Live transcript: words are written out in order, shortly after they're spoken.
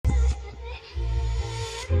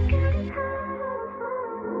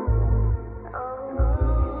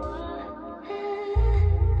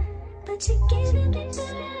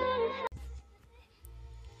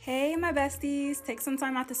Hey, my besties, take some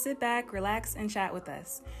time out to sit back, relax, and chat with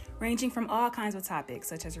us, ranging from all kinds of topics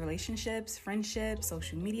such as relationships, friendships,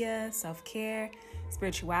 social media, self-care,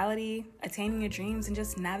 spirituality, attaining your dreams, and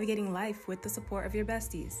just navigating life with the support of your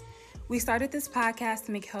besties. We started this podcast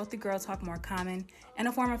to make healthy girl talk more common and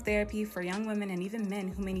a form of therapy for young women and even men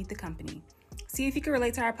who may need the company. See if you can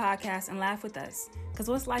relate to our podcast and laugh with us, because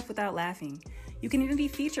what's life without laughing? You can even be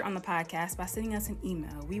featured on the podcast by sending us an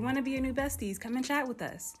email. We want to be your new besties. Come and chat with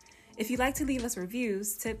us. If you'd like to leave us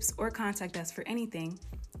reviews, tips, or contact us for anything,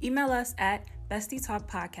 email us at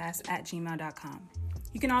bestietalkpodcast@gmail.com.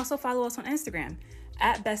 You can also follow us on Instagram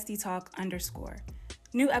at bestietalk_.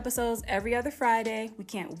 New episodes every other Friday. We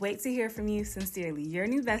can't wait to hear from you. Sincerely, your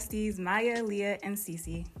new besties, Maya, Leah, and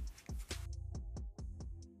Cece.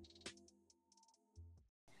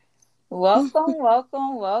 Welcome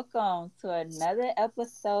to another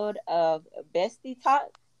episode of Bestie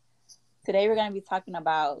Talk. Today we're going to be talking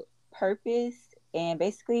about purpose and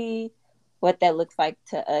basically what that looks like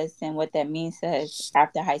to us and what that means to us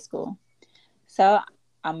after high school. So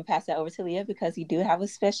I'm going to pass that over to Leah because we do have a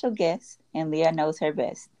special guest and Leah knows her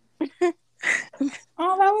best. Oh, that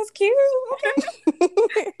was cute.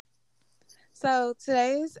 Okay. So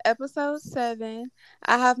today's episode 7.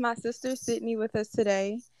 I have my sister Sydney with us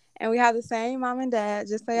today. And we have the same mom and dad,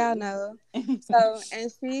 just so y'all know. So,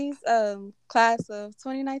 and she's class of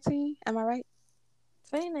 2019. Am I right?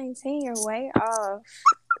 2019, you're way off.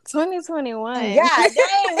 2021. God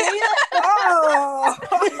dang, Leah. Oh!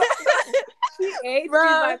 She aged me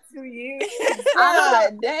by 2 years.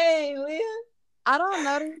 God dang, Leah. I don't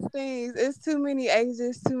know these things. It's too many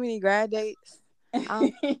ages, too many grad dates.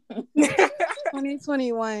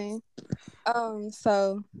 2021.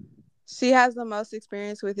 So she has the most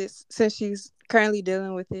experience with it since she's currently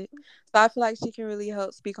dealing with it. So I feel like she can really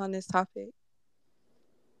help speak on this topic.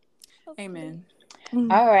 Amen.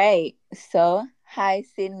 Mm-hmm. All right. So, hi,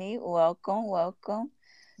 Sydney. Welcome.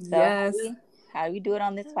 So Yes. how we do it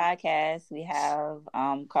on this podcast, we have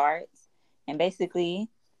cards. And basically,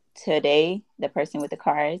 today, the person with the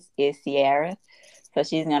cards is Sierra. So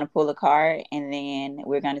she's going to pull a card, and then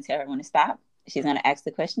we're going to tell her when to stop. She's going to ask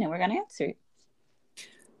the question, and we're going to answer it.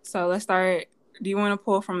 So let's start. Do you want to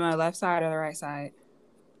pull from the left side or the right side?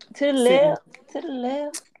 To the left. To the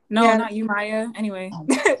left. No, Yeah. not you, Maya. Anyway,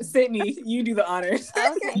 Sydney, you do the honors.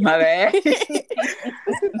 Okay. My bad.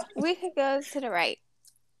 We could go to the right.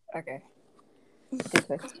 Okay. Good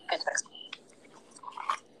question.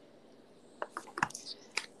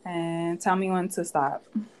 And tell me when to stop.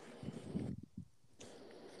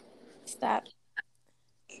 Stop.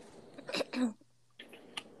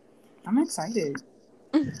 I'm excited.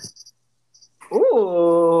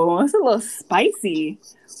 Ooh, it's a little spicy.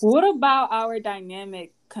 What about our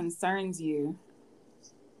dynamic concerns you?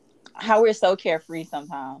 How we're so carefree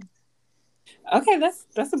sometimes. Okay, that's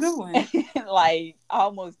a good one. Like,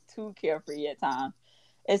 almost too carefree at times.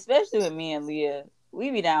 Especially with me and Leah.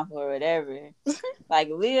 We be down for whatever. Like,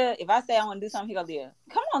 Leah, if I say I want to do something, he go, Leah,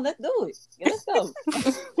 come on, let's do it. Yeah, let's go.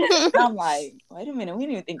 And I'm like, wait a minute, we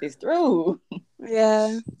didn't even think this through.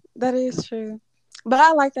 Yeah, that is true. But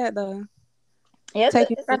I like that, though. Yeah,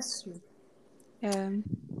 That's true. Yeah.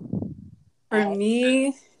 For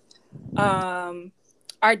me,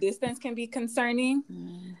 our distance can be concerning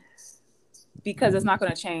because it's not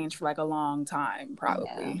going to change for like a long time,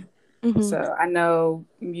 probably. Yeah. Mm-hmm. So I know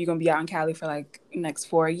you're going to be out in Cali for like next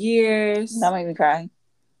 4 years. Don't make me cry.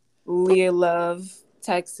 Leah love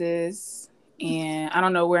Texas, and I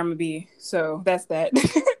don't know where I'm going to be. So that's that.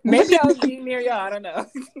 Maybe I'll be near y'all. I don't know.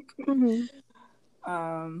 Mm-hmm.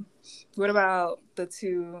 What about the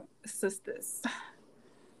two sisters?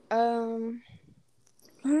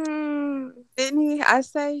 Sydney, I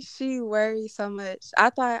say she worries so much.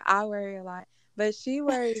 I thought I worry a lot, but she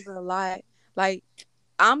worries a lot. Like,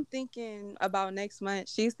 I'm thinking about next month.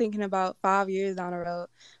 She's thinking about 5 years down the road.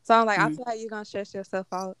 So I'm like, I feel like you're going to stress yourself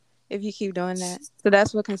out if you keep doing that. So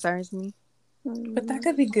that's what concerns me. But that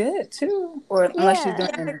could be good too, or unless she's doing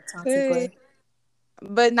it in a toxic way.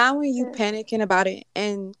 But not when you panicking about it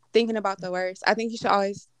and thinking about the worst. I think you should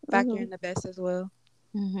always factor in the best as well.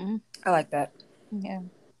 Mm-hmm. I like that. Yeah.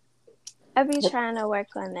 I be trying to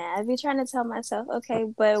work on that. I be trying to tell myself, okay,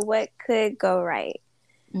 but what could go right?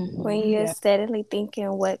 Mm-hmm. When you're steadily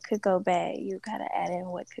thinking what could go bad, you gotta add in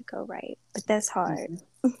what could go right. But that's hard.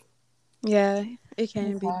 Yeah, it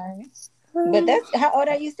can be. Hard. But that's, how old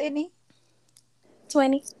are you, Sydney?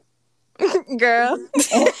 20. Girl.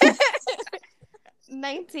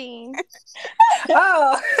 19.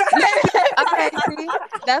 Oh. Okay, see,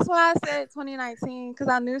 that's why I said 2019, because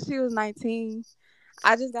I knew she was 19.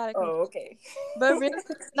 I just got it. Oh, okay. But really,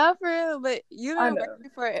 not for real. But you've I been know.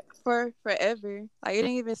 working for forever. Like it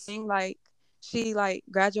didn't even seem like she like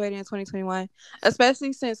graduated in 2021,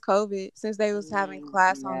 especially since COVID, since they was having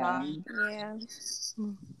class Yeah. online. Yeah.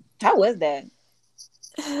 How was that?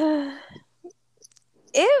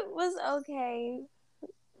 It was okay.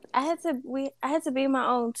 I had to be my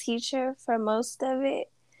own teacher for most of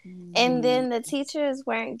it. And then the teachers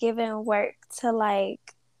weren't giving work to like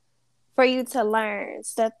for you to learn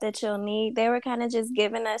stuff that you'll need. They were kind of just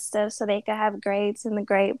giving us stuff so they could have grades in the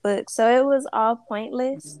grade book. So it was all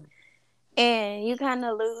pointless. And you kind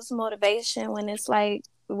of lose motivation when it's like,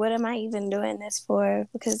 what am I even doing this for?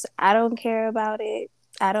 Because I don't care about it.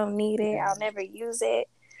 I don't need it. I'll never use it.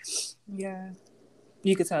 Yeah.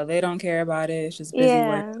 You could tell they don't care about it. It's just busy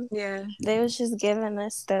work. Yeah. They was just giving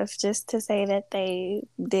us stuff just to say that they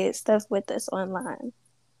did stuff with us online.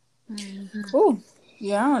 Ooh.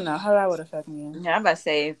 Yeah, I don't know how that would affect me. Yeah, I'm about to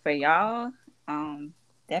say for y'all,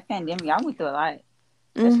 that pandemic, y'all went through a lot,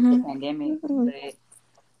 especially the pandemic. But way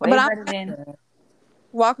But better than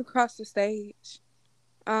walk across the stage,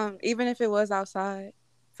 even if it was outside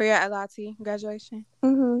for your LIT graduation.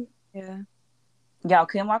 Yeah. y'all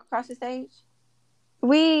couldn't walk across the stage.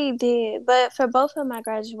 We did, but for both of my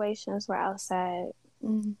graduations were outside.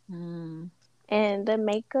 And the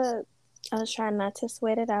makeup, I was trying not to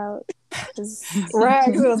sweat it out. Right,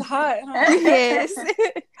 because it was hot, huh? Yes.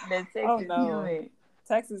 The Texas no.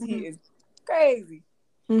 Texas heat is crazy.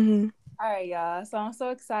 All right, y'all. So I'm so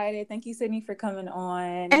excited. Thank you, Sydney, for coming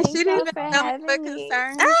on. And she didn't even for tell me having what me.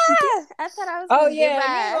 concerns. I thought I was gonna get by.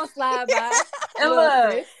 We ain't gonna slide by. And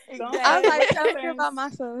look, I was like, tell me about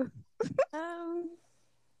myself.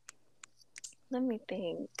 Let me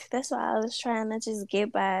think. That's why I was trying to just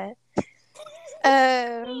get by.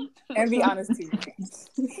 And be honest too.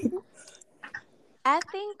 I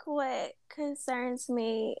think what concerns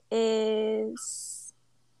me is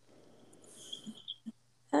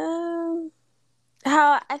how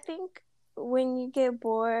I think when you get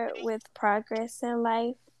bored with progress in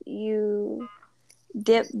life, you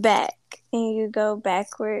dip back and you go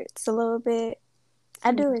backwards a little bit.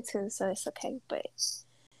 I do it too, so it's okay, but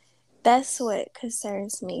that's what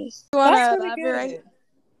concerns me. You want That's to really elaborate? good.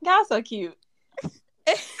 y'all so cute.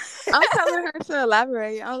 I'm telling her to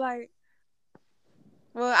elaborate. I'm like,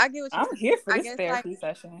 well, I get what you're saying. I'm here for this guess, therapy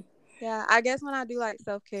session. Yeah, I guess when I do like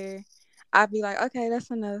self-care, I'd be like, okay, that's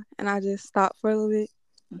enough, and I just stop for a little bit.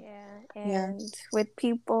 Yeah, and with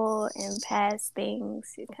people and past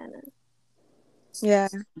things, you kind of. Yeah,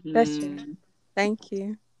 that's true. Thank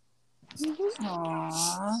you.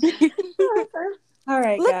 Aww. All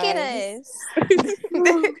right, Look guys. at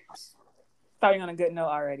us. Starting on a good note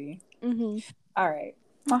already. All right.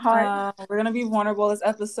 My heart. We're gonna be vulnerable this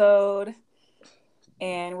episode,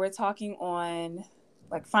 and we're talking on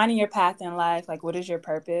like finding your path in life. Like, what is your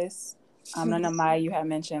purpose? I know Maya, you had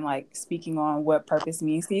mentioned like speaking on what purpose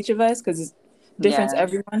means to each of us because it's different to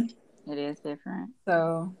everyone. It is different.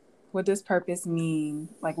 So, what does purpose mean?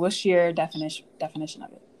 Like, what's your definition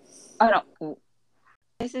of it? I don't.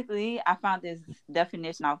 Basically, I found this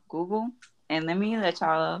definition off Google, and let me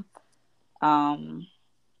tell y'all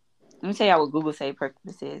what Google say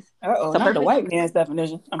purpose is. So not the white man's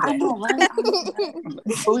definition. I know, right? But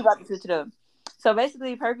we about to switch it up. So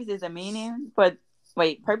basically, purpose is a meaning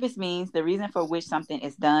purpose means the reason for which something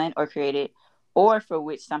is done or created, or for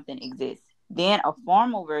which something exists. Then a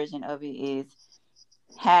formal version of it is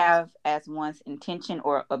have as one's intention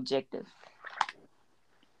or objective.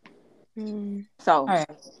 So, right.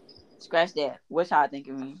 Scratch that. What y'all think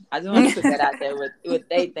of me? I just want to put that out there. What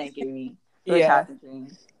they think of me. What y'all think of me?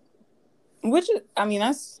 Which, I mean,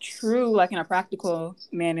 that's true, like in a practical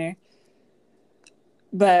manner.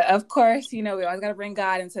 But of course, we always got to bring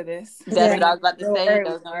God into this. That's what I was about to say. Early,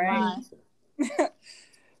 Those are mine.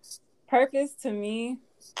 Purpose to me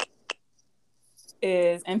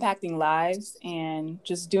is impacting lives and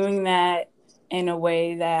just doing that in a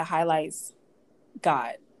way that highlights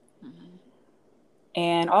God.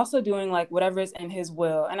 And also doing like whatever is in his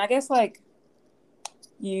will. And I guess like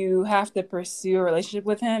you have to pursue a relationship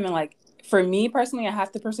with him. And like for me personally, I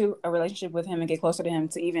have to pursue a relationship with him and get closer to him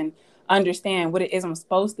to even understand what it is I'm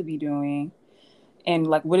supposed to be doing and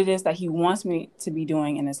like what it is that he wants me to be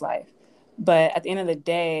doing in his life. But at the end of the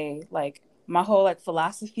day, like my whole like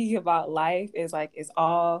philosophy about life is like it's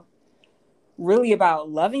all really about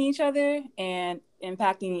loving each other and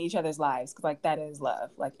impacting each other's lives, because like that is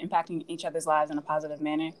love, like impacting each other's lives in a positive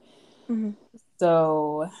manner.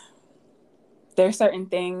 So there's certain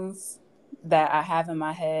things that I have in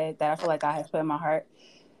my head that I feel like God has put in my heart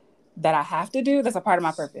that I have to do that's a part of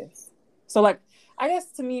my purpose. So like I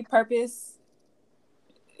guess to me purpose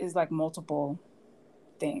is like multiple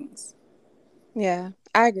things. Yeah,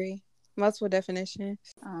 I agree. Multiple definitions.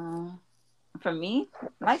 For me,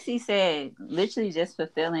 like she said, literally just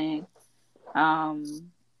fulfilling,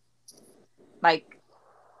 like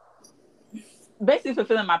basically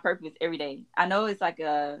fulfilling my purpose every day. I know it's like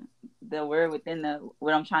the word within the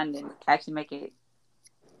what I'm trying to actually make it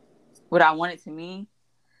what I want it to mean.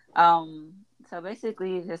 So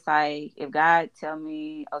basically, it's just like if God tell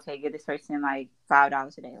me, okay, give this person like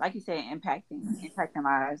 $5 a day, like you said, impacting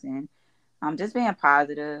lives, and just being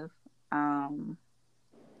positive.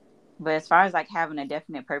 But as far as like having a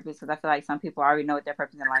definite purpose, because I feel like some people already know what their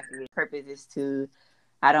purpose in life is. Purpose is to,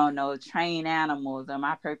 I don't know, train animals, or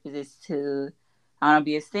my purpose is to, I don't know,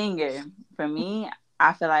 be a singer. For me,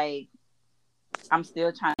 I feel like I'm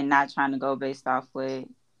still not trying to go based off what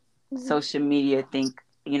social media think,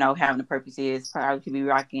 having a purpose is. Probably could be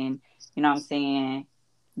rocking, you know what I'm saying,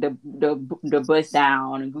 the bust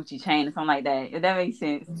down and Gucci chain or something like that. If that makes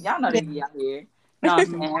sense. Y'all know they be out here. You know what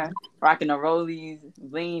I'm saying? Rocking the rollies,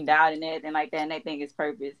 blinged out and everything like that. And they think it's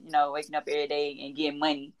purpose, waking up every day and getting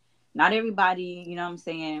money. Not everybody, you know what I'm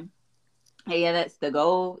saying? Hey, yeah, that's the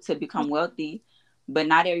goal, to become wealthy. But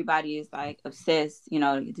not everybody is like obsessed,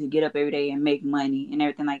 to get up every day and make money and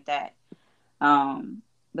everything like that.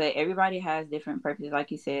 But everybody has different purposes,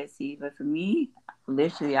 like you said, see. But for me,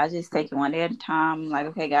 literally, I just take it one day at a time. Like,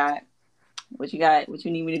 okay, God, what you got? What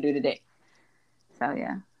you need me to do today? So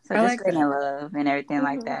yeah. So I just like spreading that. love and everything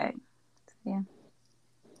like that. Yeah.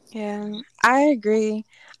 Yeah, I agree.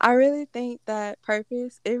 I really think that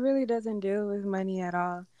purpose, it really doesn't deal with money at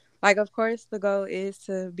all. Like, of course, the goal is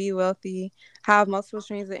to be wealthy, have multiple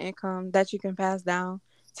streams of income that you can pass down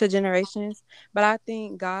to generations. But I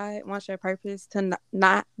think God wants your purpose to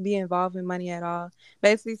not be involved in money at all.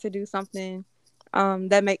 Basically, to do something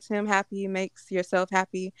that makes Him happy, makes yourself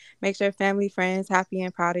happy, makes your family, friends happy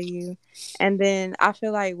and proud of you. And then I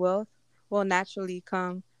feel like wealth will naturally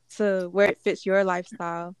come to where it fits your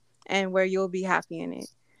lifestyle and where you'll be happy in it.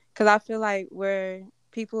 Because I feel like where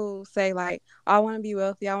people say, like, oh, I want to be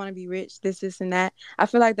wealthy, I want to be rich, this, and that, I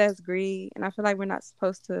feel like that's greed. And I feel like we're not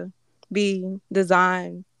supposed to be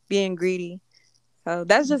designed being greedy. So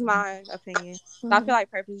that's just my opinion. So I feel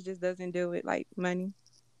like purpose just doesn't deal with, like, money.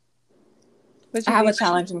 What I you have a think?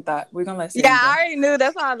 challenging thought. We're gonna let Yeah, Sydney I go. already knew.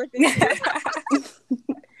 That's why I looked at you.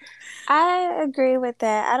 I agree with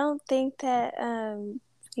that. I don't think that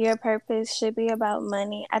your purpose should be about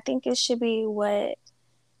money. I think it should be what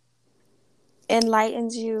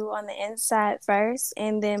enlightens you on the inside first,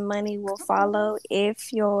 and then money will follow. If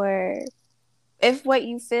what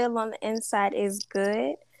you feel on the inside is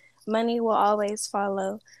good, money will always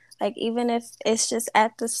follow. Like, even if it's just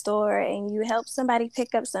at the store and you help somebody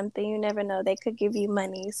pick up something, you never know, they could give you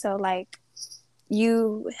money. So like,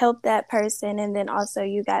 you help that person, and then also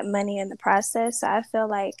you got money in the process. So I feel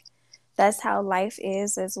like that's how life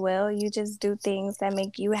is as well. You just do things that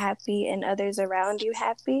make you happy and others around you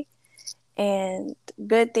happy, and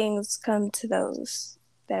good things come to those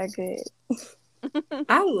that are good.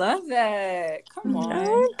 I love that. Come on.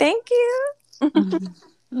 Oh, thank you.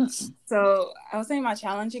 So I was saying my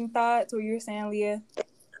challenging thought to what you were saying, Leah.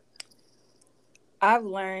 I've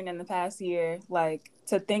learned in the past year, like,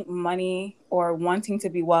 to think money or wanting to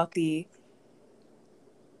be wealthy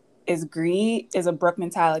is greed, is a Brooke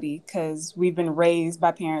mentality, because we've been raised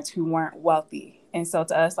by parents who weren't wealthy. And so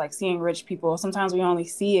to us, like, seeing rich people, sometimes we only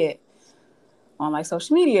see it on like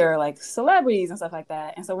social media or like celebrities and stuff like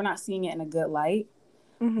that. And so we're not seeing it in a good light.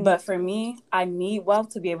 Mm-hmm. But for me, I need wealth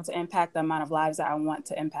to be able to impact the amount of lives that I want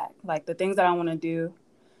to impact. Like the things that I want to do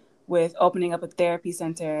with opening up a therapy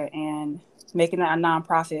center and making that a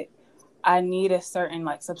nonprofit, I need a certain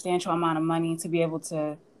like substantial amount of money to be able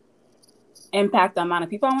to impact the amount of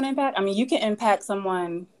people I want to impact. I mean, you can impact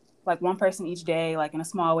someone, like one person each day, like in a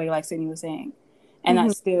small way, like Sydney was saying, and Mm-hmm.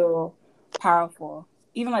 that's still powerful.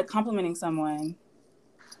 Even like complimenting someone.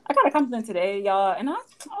 I got a compliment today, y'all, and I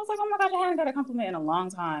was like, oh my gosh, I haven't got a compliment in a long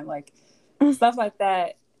time. Like stuff like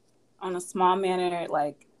that on a small manner,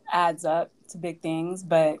 like adds up to big things.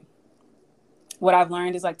 But what I've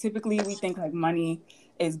learned is like typically we think like money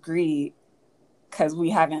is greed because we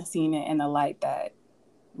haven't seen it in the light that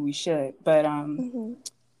we should. But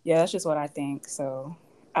yeah, that's just what I think. So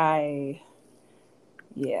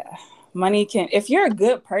yeah, money can, if you're a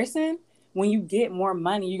good person, when you get more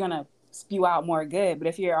money, you're gonna spew out more good. But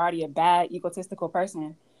if you're already a bad egotistical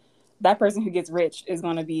person, that person who gets rich is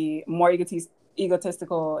going to be more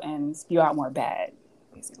egotistical and spew out more bad,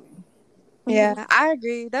 basically. Yeah, I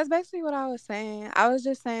agree. That's basically what I was saying. I was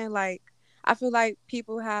just saying, like, I feel like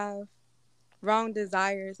people have wrong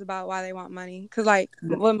desires about why they want money. Cause like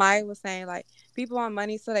what Maya was saying, like people want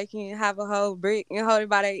money so they can have a whole brick and hold it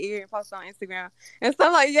by their ear and post it on Instagram and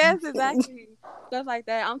stuff like yes, exactly stuff like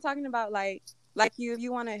that. I'm talking about like you if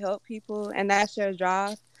you want to help people and that's your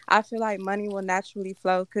drive. I feel like money will naturally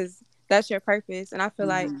flow because that's your purpose. And I feel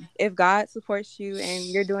like if God supports you and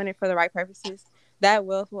you're doing it for the right purposes, that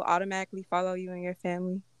wealth will automatically follow you and your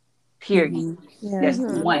family. Period. Yeah. That's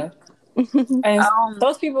one. And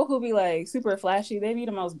those people who be like super flashy, they be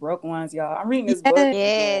the most broke ones, y'all. I'm reading this book.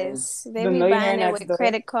 Yes, they The be Millionaire buying it Next with Door.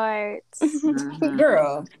 credit cards.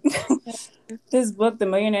 Girl, this book, The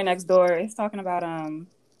Millionaire Next Door, it's talking about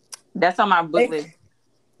That's on my book list.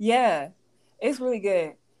 Yeah, it's really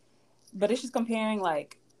good, but it's just comparing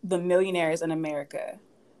like the millionaires in America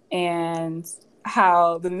and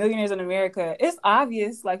how the millionaires in America. It's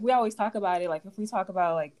obvious, like we always talk about it. Like if we talk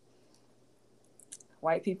about like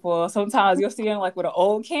white people, sometimes you'll see them like with an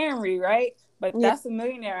old Camry, right? But that's a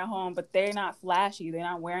millionaire at home, but they're not flashy. They're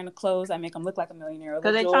not wearing the clothes that make them look like a millionaire.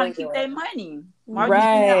 Because they're trying to keep their money. Why would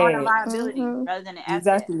right. you spend it on a liability rather than an asset?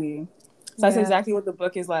 Exactly. So that's exactly what the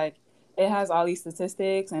book is like. It has all these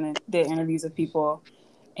statistics and it did interviews of people.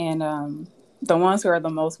 And the ones who are the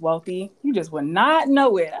most wealthy, you just would not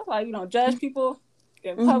know it. That's why you don't judge people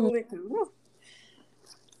in public.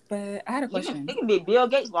 But I had a question. It can be Bill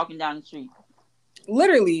Gates walking down the street.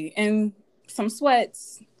 Literally, in some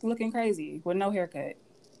sweats, looking crazy with no haircut.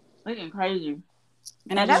 Looking crazy.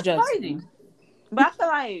 And I just judged crazy. him. But I feel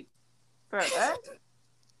like for us,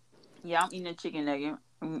 yeah, I'm eating a chicken nugget.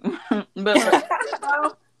 But for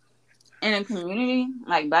us, in a community,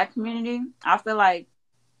 like Black community, I feel like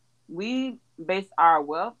we base our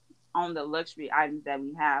wealth on the luxury items that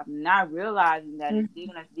we have, not realizing that it's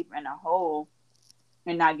digging us deeper in a hole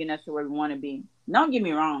and not getting us to where we want to be. Don't get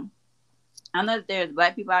me wrong. I know that there's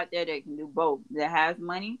Black people out there that can do both, that has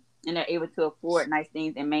money and they're able to afford nice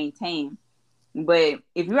things and maintain. But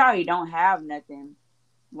if you already don't have nothing,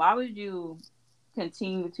 why would you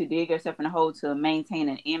continue to dig yourself in a hole to maintain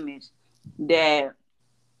an image that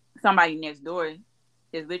somebody next door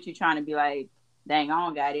is literally trying to be like, dang, I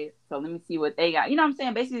don't got it, so let me see what they got. You know what I'm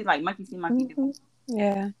saying? Basically, like monkey see, monkey do.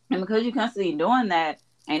 Yeah. And because you're constantly doing that,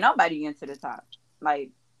 ain't nobody getting to the top. Like,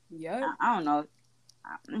 I don't know.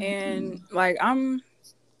 And like I'm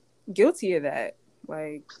guilty of that.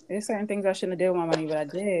 Like there's certain things I shouldn't have did with my money, but I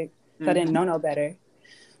did. I didn't know no better.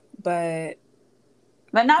 But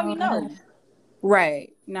now we know.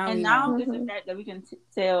 Right. Now and we now know. It's the fact that we can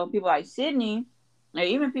tell people like Sydney, or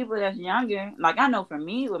even people that's younger. Like I know for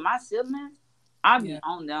me, with my siblings, I be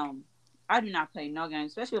on them. I do not play no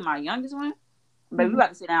games, especially with my youngest one. But we about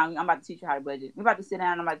to sit down. I'm about to teach you how to budget. We about to sit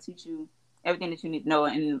down. I'm about to teach you everything that you need to know.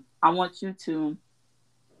 And I want you to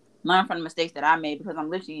learn from the mistakes that I made, because I'm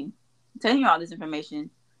literally telling you all this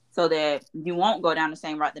information so that you won't go down the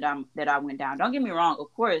same route that I went down. Don't get me wrong.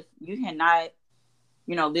 Of course, you cannot,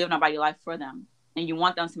 live nobody's life for them. And you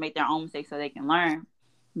want them to make their own mistakes so they can learn.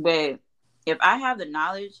 But if I have the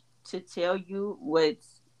knowledge to tell you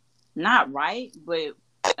what's not right, but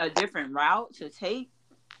a different route to take,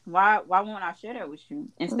 why won't I share that with you?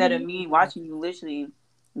 Instead of me watching you literally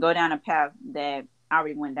go down a path that I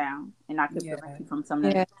already went down, and I could prevent you from some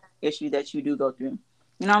of the issues that you do go through.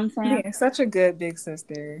 You know what I'm saying? Yeah, such a good big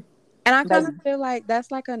sister. And I kind of feel like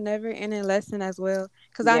that's like a never-ending lesson as well.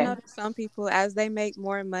 Because I know that some people, as they make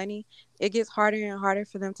more money, it gets harder and harder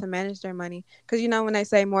for them to manage their money. Because, when they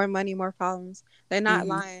say more money, more problems, they're not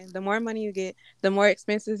lying. The more money you get, the more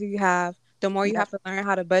expenses you have, the more you have to learn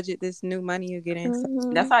how to budget this new money you get in.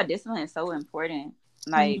 So. That's why discipline is so important.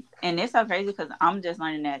 Like, and it's so crazy because I'm just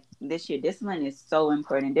learning that this year, discipline is so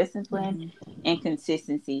important. Discipline and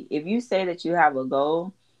consistency. If you say that you have a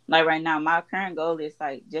goal, like right now, my current goal is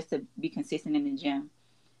like just to be consistent in the gym.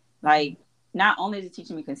 Like, not only is it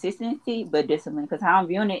teaching me consistency, but discipline. Because how I'm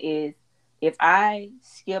viewing it is, if I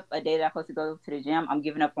skip a day that I'm supposed to go to the gym, I'm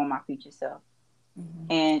giving up on my future self.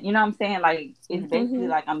 And you know what I'm saying? Like, it's basically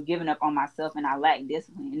like I'm giving up on myself and I lack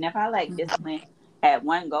discipline. And if I lack discipline at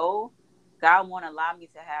one goal, God won't allow me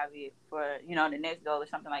to have it for, the next goal or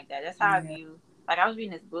something like that. That's how I view. Like, I was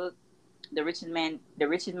reading this book, The Richest Man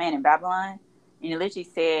in Babylon. And it literally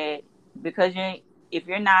said, because if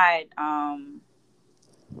you're not,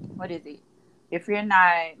 what is it? If you're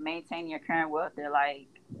not maintaining your current wealth, they're like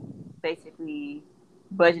basically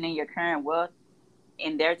budgeting your current wealth.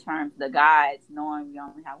 In their terms, the gods, knowing we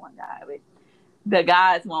only have one God, but the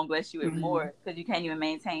gods won't bless you with more because you can't even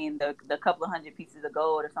maintain the couple of hundred pieces of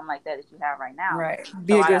gold or something like that you have right now. Right.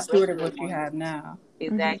 Be a good steward of what you have now.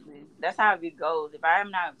 Exactly. That's how it goes. If I am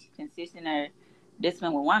not consistent or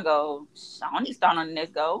disciplined with one goal, I don't need to start on the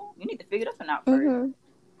next goal. You need to figure this one out first.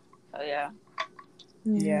 So yeah.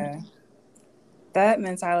 Yeah. That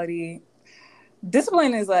mentality.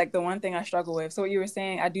 Discipline is like the one thing I struggle with. So what you were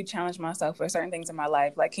saying, I do challenge myself for certain things in my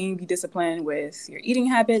life. Like, can you be disciplined with your eating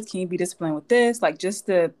habits? Can you be disciplined with this? Like, just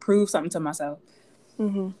to prove something to myself.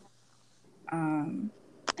 And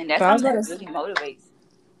that's But I was something about that to, really motivates.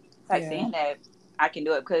 It's like saying that I can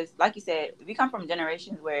do it because, like you said, we come from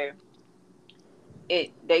generations where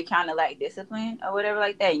they kind of lack discipline or whatever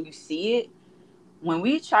like that, and you see it when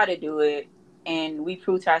we try to do it and we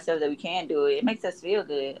prove to ourselves that we can do it. It makes us feel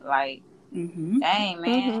good. Like, dang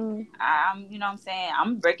man, I'm you know what I'm saying,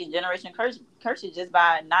 I'm breaking generation curses just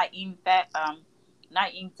by not eating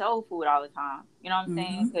not eating soul food all the time. You know what I'm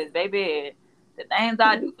saying? Because baby, the things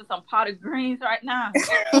I do for some pot of greens right now,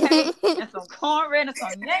 okay, and some cornbread and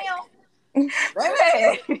some yam,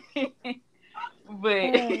 baby.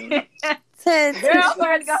 But girl, I'm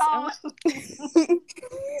ready to go home.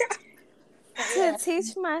 To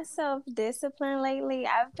teach myself discipline lately,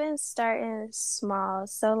 I've been starting small.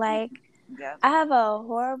 So like, I have a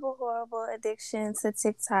horrible addiction to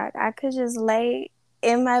TikTok. I could just lay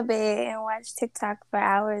in my bed and watch TikTok for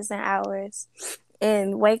hours and hours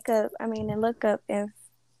and and look up and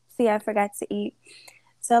see I forgot to eat.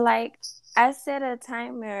 So like, I set a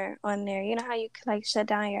timer on there. You know how you could like shut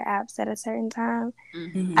down your apps at a certain time?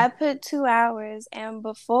 I put 2 hours, and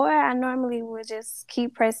before I normally would just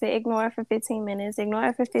keep pressing ignore for 15 minutes,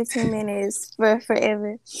 ignore for 15 minutes for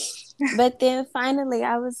forever. But then finally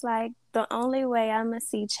I was like, the only way I'm going to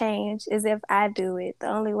see change is if I do it. The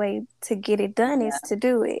only way to get it done is to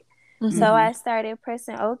do it. So I started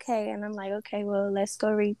pressing okay, and I'm like, okay, well, let's go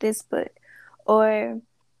read this book. Or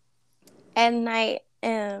at night,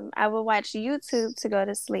 I would watch YouTube to go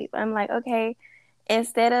to sleep. I'm like, okay,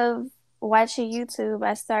 instead of watching YouTube,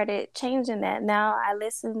 I started changing that. Now I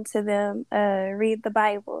listen to them read the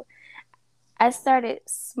Bible. I started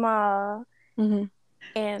small,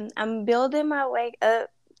 and I'm building my way up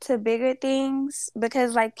to bigger things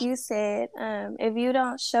because, like you said, if you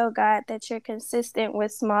don't show God that you're consistent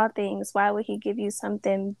with small things, why would He give you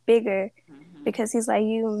something bigger? Because He's like,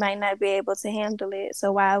 you might not be able to handle it,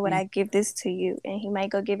 so why would I give this to you? And He might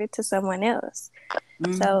go give it to someone else.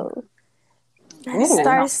 So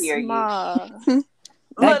start small.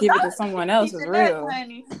 That give it to someone else is real.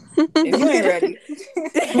 Honey. If you ain't ready.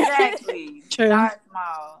 Exactly. True. Start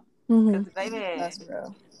small. Because baby, that's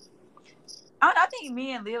real. I think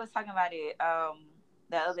me and Leah was talking about it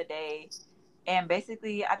the other day. And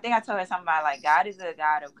basically, I think I told her something about, like, God is a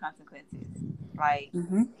God of consequences. Like,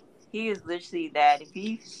 He is literally that. If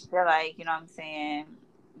He feel like, you know what I'm saying,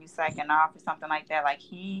 you slacking off or something like that, like,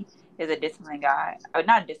 He is a disciplined God. Or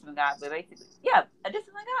not a disciplined God, but basically, yeah, a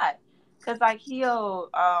disciplined God. Because, like, He'll,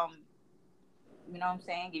 you know what I'm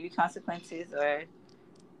saying, give you consequences or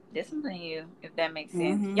discipline you, if that makes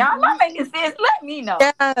sense. Y'all not making sense. Let me know.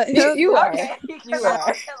 Yeah, you are. You are.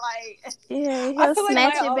 Like, yeah, he'll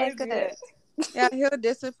snatch it back up. Yeah, he'll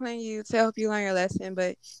discipline you to help you learn your lesson,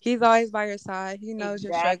 but He's always by your side. He knows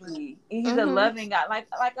you're struggling. He's a loving God, like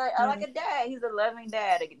a dad. He's a loving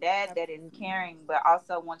dad, a dad that is caring, but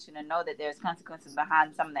also wants you to know that there's consequences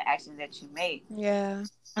behind some of the actions that you make. Yeah,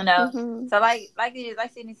 you know. So like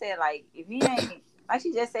Sydney said, like, if he ain't, like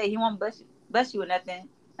she just said, he won't bless you with nothing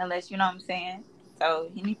unless, you know what I'm saying. So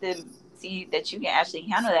he needs to see that you can actually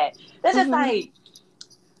handle that. That's just like,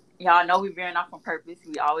 y'all know we're veering off on purpose.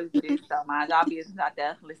 We always do this. So mind y'all business out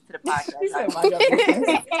there. Listen to the podcast. Mind your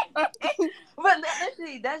business. But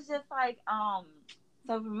literally, that's just like, so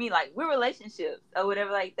for me, like, we're relationships or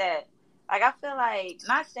whatever like that. Like, I feel like,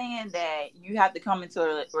 not saying that you have to come into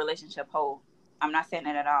a relationship whole. I'm not saying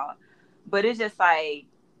that at all. But it's just like,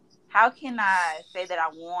 how can I say that I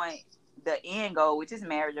want the end goal, which is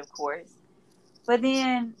marriage, of course, but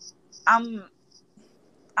then I'm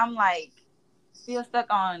like still stuck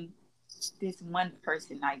on this one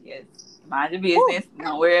person, I guess. Mind your business.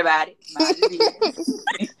 Don't worry about it. Mind your business.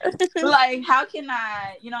 Like, how can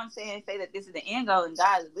I, you know what I'm saying, say that this is the end goal, and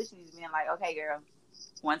God is literally being like, okay, girl,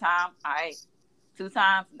 one time, all right, 2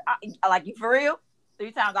 times, I like, you for real?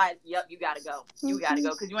 3 times, like, yep, you gotta go. You gotta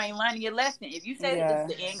go, because you ain't learning your lesson. If you say that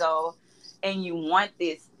this is the end goal and you want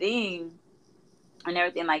this thing and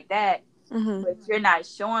everything like that, but you're not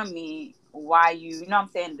showing me why you know what I'm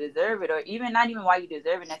saying, deserve it, or even not even why you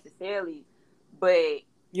deserve it necessarily, but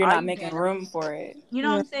you're not making room for it. You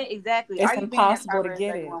know what I'm saying? Exactly. It's impossible to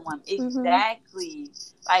get it. Exactly.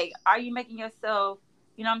 Like, are you making yourself,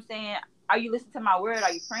 you know what I'm saying? Are you listening to my word?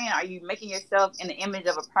 Are you praying? Are you making yourself in the image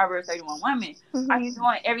of a Proverbs 31 woman? Are you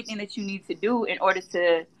doing everything that you need to do in order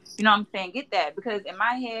to, you know what I'm saying, get that? Because in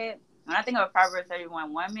my head, when I think of a Proverbs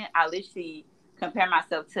 31 woman, I literally compare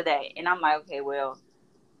myself to that. And I'm like, okay, well,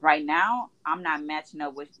 right now I'm not matching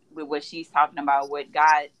up with what she's talking about, what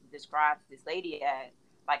God describes this lady as.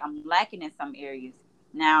 Like I'm lacking in some areas.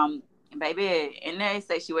 Now, baby, and they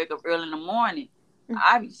say she wake up early in the morning.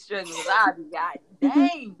 I be struggling because I be god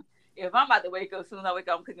dang. If I'm about to wake up, as soon as I wake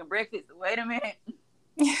up, I'm cooking breakfast. Wait a minute.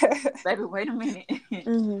 Baby, wait a minute.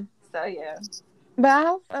 So yeah. But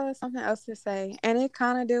I have something else to say, and it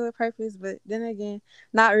kind of deals with purpose, but then again,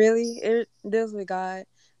 not really. It deals with God.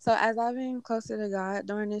 So as I've been closer to God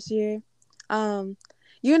during this year, um,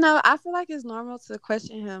 I feel like it's normal to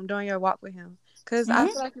question Him during your walk with Him, because I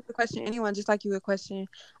feel like you could question anyone just like you would question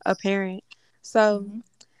a parent. So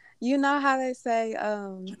you know how they say,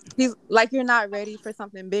 he's like you're not ready for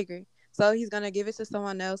something bigger, so He's gonna give it to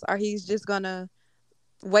someone else, or He's just gonna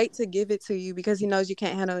wait to give it to you because He knows you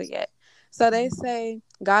can't handle it yet. So they say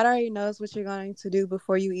God already knows what you're going to do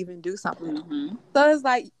before you even do something. So it's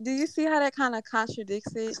like, do you see how that kind of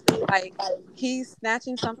contradicts it? Like He's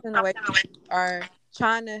snatching something away or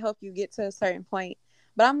trying to help you get to a certain point.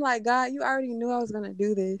 But I'm like, God, you already knew I was going to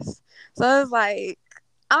do this. So it's like,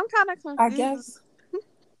 I'm kind of confused. I guess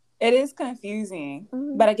it is confusing,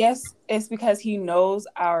 but I guess it's because He knows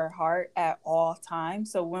our heart at all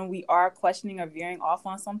times. So when we are questioning or veering off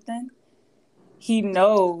on something, He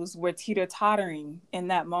knows we're teeter-tottering in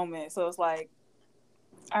that moment. So it's like,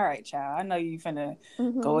 all right, child, I know you finna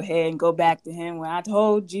go ahead and go back to Him when I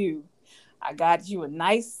told you I got you a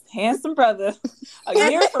nice, handsome brother a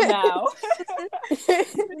year from now.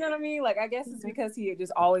 You know what I mean? Like, I guess it's because He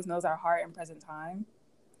just always knows our heart in present time.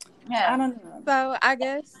 Yeah. I don't know. So I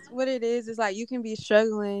guess what it is like you can be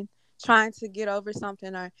struggling trying to get over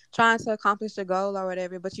something or trying to accomplish a goal or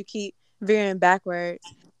whatever, but you keep veering backwards.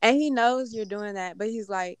 And He knows you're doing that, but He's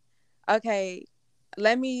like, okay,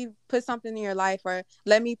 let me put something in your life, or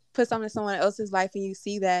let me put something in someone else's life, and you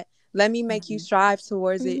see that. Let me make you strive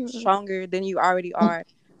towards it stronger than you already are.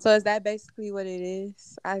 So is that basically what it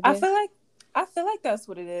is? I guess. I feel like that's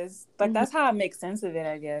what it is. Like that's how I make sense of it,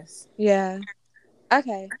 I guess. Yeah.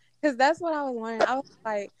 Okay. Because that's what I was wondering. I was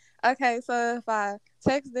like, okay, so if I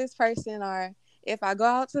text this person or if I go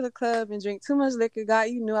out to the club and drink too much liquor, God,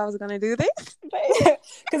 you knew I was going to do this.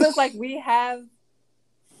 Because it's like we have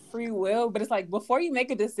free will, but it's like before you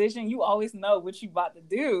make a decision, you always know what you about to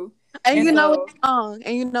do. And you know it's wrong.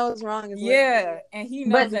 And you know it's wrong as well. Yeah. And He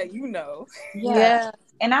knows that you know. Yeah.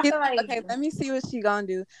 And I feel like, okay, let me see what she going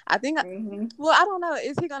to do. I think, well, I don't know.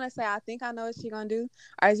 Is He going to say, I think I know what she going to do?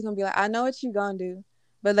 Or is He going to be like, I know what you going to do,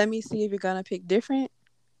 but let me see if you're going to pick different?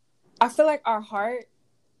 I feel like our heart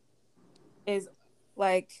is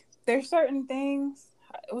like, there's certain things.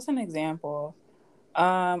 What's an example?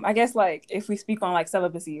 I guess like if we speak on like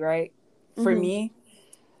celibacy, right? For me,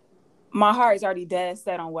 my heart is already dead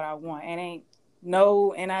set on what I want. And ain't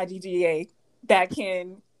no NIGGA that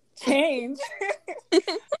can change.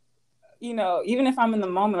 Even if I'm in the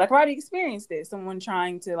moment, like I already experienced this, someone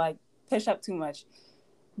trying to like push up too much.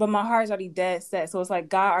 But my heart's already dead set. So it's like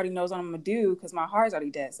God already knows what I'm going to do because my heart's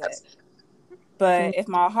already dead set. But if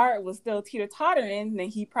my heart was still teeter-tottering, then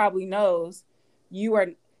He probably knows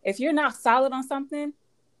if you're not solid on something,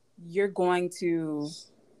 you're going to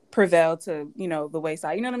prevail to, the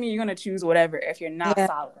wayside. You know what I mean? You're going to choose whatever if you're not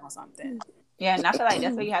solid on something. Yeah, and I feel like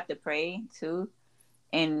that's where you have to pray too.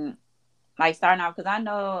 And like starting out, because I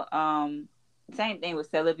know same thing with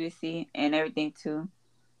celibacy and everything too.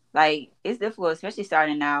 Like it's difficult, especially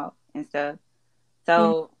starting out and stuff.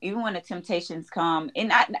 So even when the temptations come,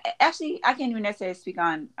 and I can't even necessarily speak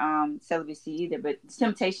on celibacy either, but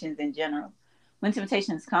temptations in general. When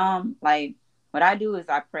temptations come, like what I do is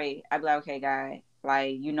I pray. I be like, okay, God,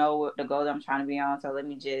 like you know what the goal I'm trying to be on, so let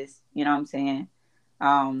me just, you know what I'm saying,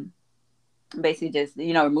 basically just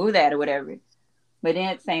remove that or whatever. But then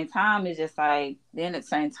at the same time, it's just like,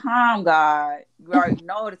 God, you already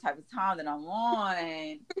know the type of time that I'm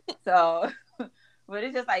on. So, but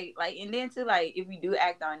it's just like, and then too, like, if we do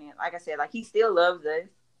act on it, like I said, like, He still loves us.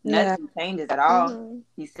 Nothing changes at all.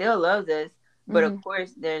 He still loves us. But of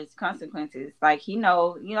course, there's consequences. Like, He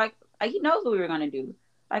knows, like He knows what we were going to do.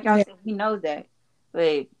 Like I said, He knows that.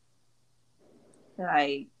 But,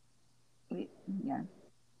 like, yeah.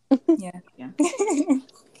 Yeah.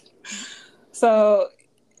 So,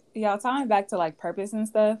 y'all, tying back to like purpose and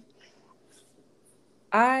stuff,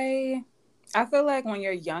 I feel like when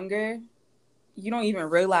you're younger, you don't even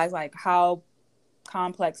realize like how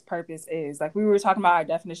complex purpose is. Like we were talking about our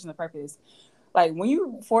definition of purpose. Like when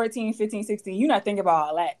you 14, 15, 16, you're not thinking about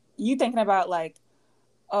all that. You thinking about like,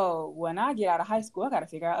 oh, when I get out of high school, I got to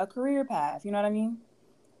figure out a career path. You know what I mean?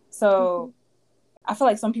 So I feel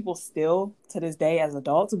like some people still, to this day as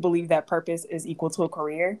adults, believe that purpose is equal to a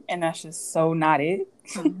career. And that's just so not it.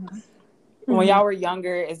 When y'all were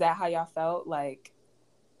younger, is that how y'all felt? Like,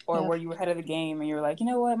 or Yep. were you ahead of the game and you were like, you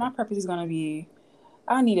know what, my purpose is gonna be,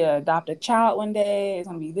 I need to adopt a child one day. It's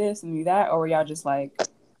gonna be this and be that. Or were y'all just like,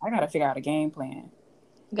 I gotta figure out a game plan?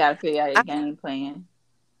 Gotta figure out your game plan.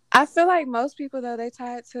 I feel like most people though they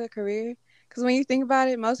tie it to a career because when you think about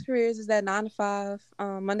it, most careers is that 9 to 5,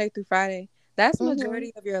 Monday through Friday. That's Mm-hmm.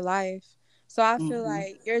 majority of your life. So I feel Mm-hmm.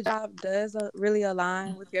 like your job does really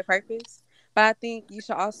align with your purpose. But I think you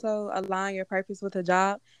should also align your purpose with a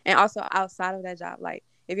job and also outside of that job. Like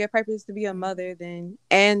if your purpose is to be a mother, then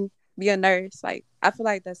and be a nurse, like I feel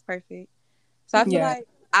like that's perfect. So I feel Yeah. like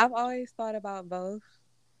I've always thought about both,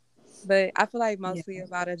 but I feel like Yeah. mostly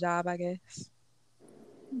about a job, I guess.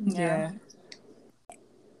 Yeah. Yeah.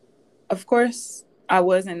 Of course, I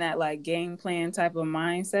was in that like game plan type of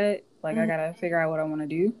mindset. Like I gotta figure out what I want to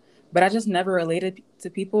do. But I just never related to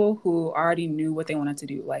people who already knew what they wanted to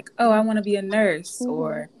do. Like, oh, I want to be a nurse, Mm-hmm.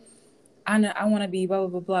 or I know I want to be blah blah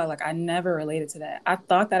blah blah. Like I never related to that. I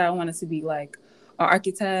thought that I wanted to be like an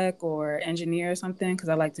architect or engineer or something because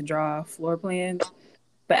I like to draw floor plans.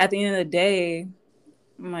 But at the end of the day,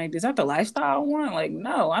 I'm like, is that the lifestyle I want? Like,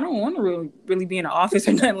 no, I don't want to really be in an office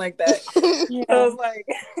or nothing like that. So Yeah. it's like,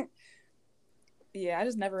 yeah, I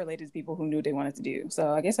just never related to people who knew what they wanted to do.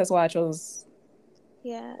 So I guess that's why I chose.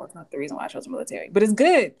 Yeah. Well, it's not the reason why I chose military, but it's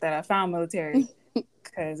good that I found military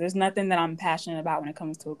because there's nothing that I'm passionate about when it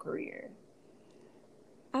comes to a career.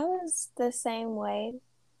 I was the same way.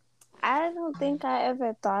 I don't think I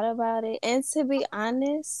ever thought about it. And to be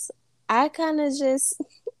honest, I kind of just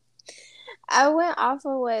I went off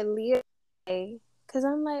of what Leah said because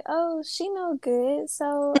I'm like, oh, she no good,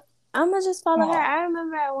 so I'm gonna just follow her. Aw. I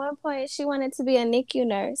remember at one point she wanted to be a NICU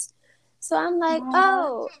nurse, so I'm like, Aw.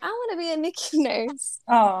 oh, I want to be a NICU nurse.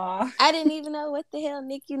 Aw. I didn't even know what the hell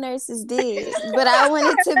NICU nurses did, but I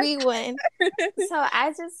wanted to be one. So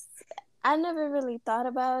I never really thought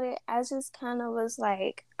about it. I just kind of was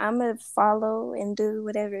like, I'm gonna follow and do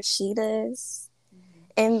whatever she does.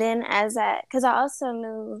 And then because I also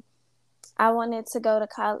knew I wanted to go to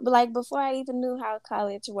college, but like before I even knew how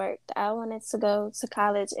college worked, I wanted to go to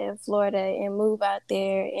college in Florida and move out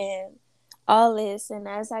there and all this. And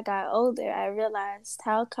as I got older, I realized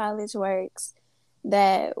how college works,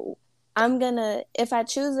 that if I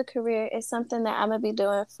choose a career, it's something that I'm gonna be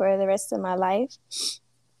doing for the rest of my life.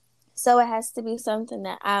 So it has to be something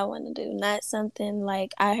that I want to do, not something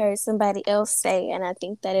like I heard somebody else say and I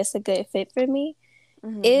think that it's a good fit for me.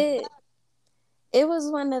 It it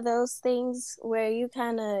was one of those things where you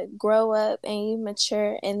kind of grow up and you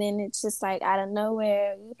mature, and then it's just like out of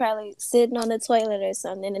nowhere, you probably sitting on the toilet or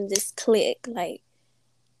something and just click. Like,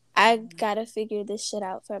 I gotta figure this shit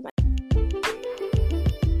out for my.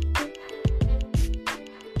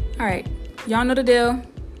 All right, y'all know the deal.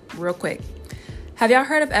 Real quick. Have y'all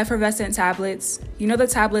heard of effervescent tablets? You know the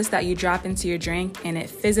tablets that you drop into your drink and it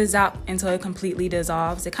fizzes out until it completely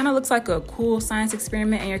dissolves? It kind of looks like a cool science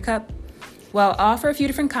experiment in your cup. Well, I offer a few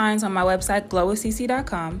different kinds on my website,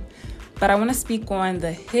 glowwithcc.com, but I want to speak on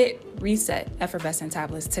the Hit Reset effervescent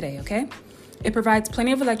tablets today, okay? It provides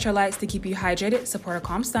plenty of electrolytes to keep you hydrated, support a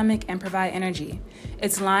calm stomach, and provide energy.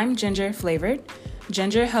 It's lime ginger flavored.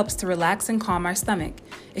 Ginger helps to relax and calm our stomach.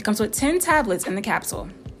 It comes with 10 tablets in the capsule.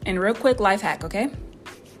 And real quick life hack, okay?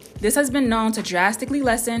 This has been known to drastically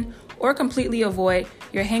lessen or completely avoid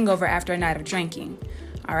your hangover after a night of drinking.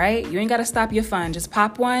 All right, you ain't got to stop your fun. Just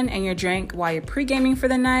pop one in your drink while you're pre-gaming for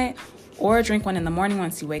the night, or drink one in the morning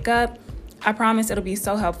once you wake up. I promise it'll be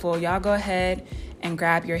so helpful. Y'all go ahead and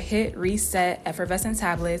grab your Hit Reset effervescent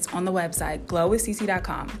tablets on the website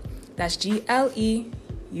glowwithcc.com. That's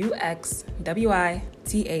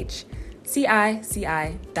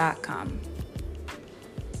GLEWITHCICI.com.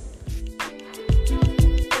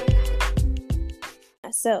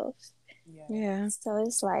 Myself. Yeah. So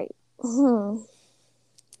it's like, Do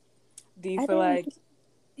you feel like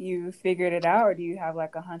you figured it out, or do you have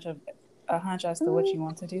like a hunch as to what you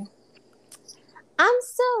want to do? I'm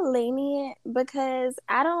still lenient because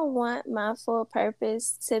I don't want my full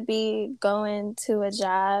purpose to be going to a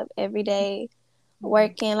job every day,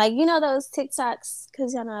 working. Like, you know those TikToks,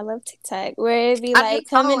 because y'all know I love TikTok, where it be like,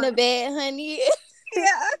 come into bed, honey. Yeah.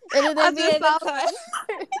 And then I they be just in the saw car.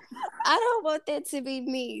 I don't want that to be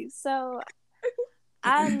me. So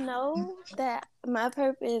I know that my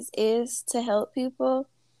purpose is to help people.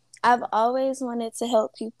 I've always wanted to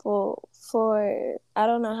help people for, I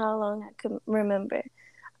don't know how long I can remember.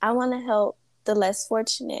 I want to help the less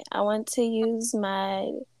fortunate. I want to use my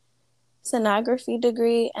sonography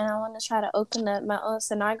degree, and I want to try to open up my own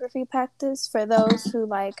sonography practice for those who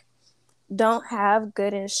don't have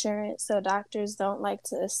good insurance, so doctors don't like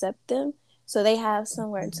to accept them. so they have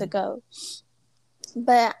somewhere to go.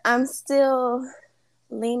 But I'm still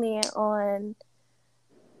leaning on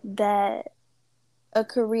that a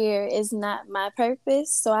career is not my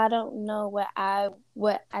purpose, so I don't know what I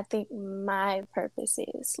think my purpose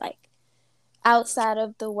is, like outside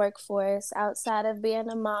of the workforce, outside of being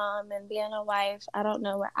a mom and being a wife. I don't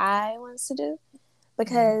know what I want to do,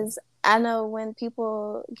 because I know when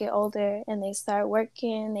people get older and they start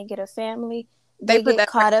working, they get a family, they get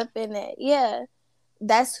caught up in it. Yeah,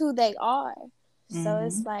 that's who they are. So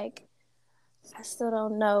it's like, I still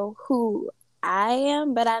don't know who I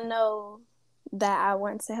am, but I know that I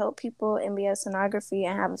want to help people and be a sonography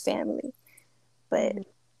and have a family. But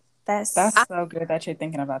that's so good that you're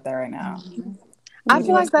thinking about that right now. I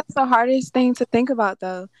feel like that's the hardest thing to think about,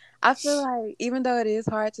 though. I feel like even though it is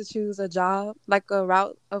hard to choose a job, like a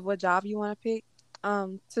route of what job you want to pick,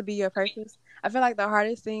 to be your purpose, I feel like the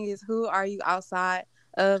hardest thing is, who are you outside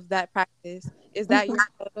of that practice? Is that your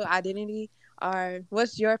total identity, or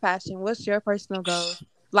what's your passion? What's your personal goal?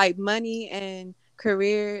 Like money and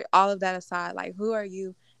career, all of that aside, like who are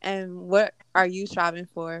you and what are you striving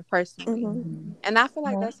for personally? And I feel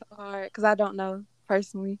like that's so hard because I don't know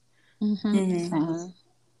personally. I feel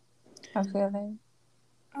it.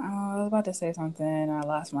 I was about to say something. I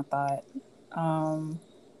lost my thought.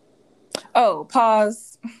 Oh,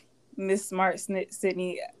 pause. Miss Smart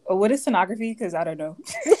Sydney. What is sonography? Because I don't know.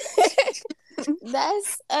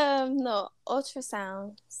 That's no,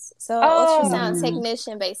 ultrasound. So ultrasound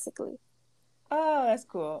technician, basically. Oh, that's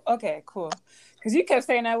cool. Okay, cool. Because you kept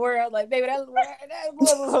saying that word. I was like, baby, that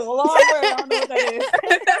was a long word. I don't know what that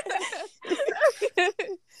is.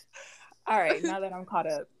 All right, now that I'm caught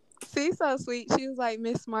up. She's so sweet. She was like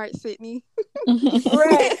Miss Smart Sydney.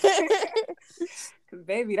 Right. Because,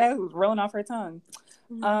 baby, that was rolling off her tongue.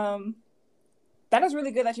 That is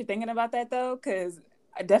really good that you're thinking about that, though, because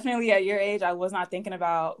definitely at your age, I was not thinking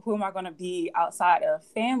about who am I going to be outside of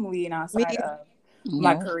family and outside of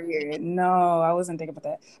my career. No, I wasn't thinking about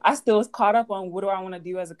that. I still was caught up on what do I want to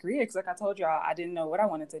do as a career, because like I told y'all, I didn't know what I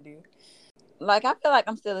wanted to do. Like, I feel like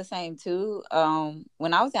I'm still the same, too.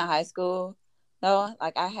 When I was in high school, though,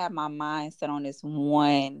 like, I had my mind set on this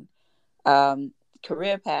one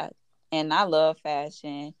career path, and I love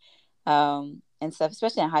fashion and stuff,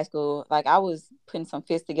 especially in high school. Like, I was putting some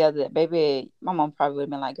fits together that, baby, my mom probably would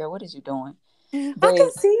have been like, girl, what is you doing? But, I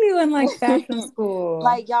can see you in like fashion school.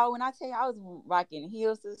 Like, y'all, when I tell you I was rocking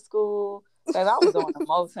heels to school, baby, I was doing the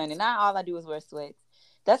most, honey. Now all I do is wear sweats.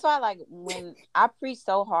 That's why, like, when I preach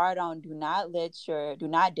so hard on do not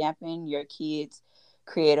dampen your kids'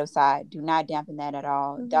 creative side. Do not dampen that at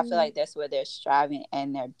all. I feel like that's where they're striving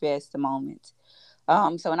and their best moments.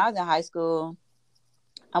 So when I was in high school,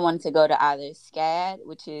 I wanted to go to either SCAD,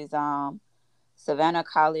 which is Savannah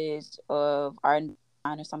College of Art and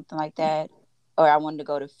Design or something like that, or I wanted to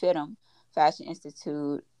go to FITM, Fashion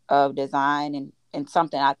Institute of Design and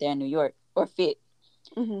something out there in New York, or FIT.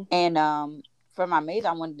 And for my major,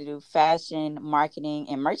 I wanted to do fashion, marketing,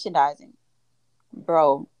 and merchandising.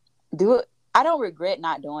 Bro, I don't regret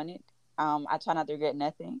not doing it. I try not to regret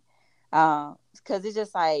nothing. Because it's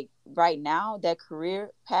just like right now that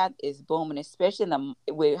career path is booming, especially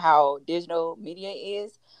with how digital media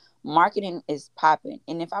is. Marketing is popping,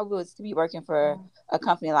 and if I was to be working for a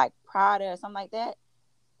company like Prada or something like that,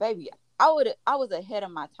 baby, I was ahead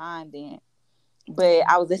of my time then. But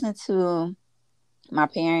I was listening to my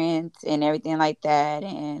parents and everything like that,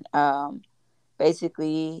 and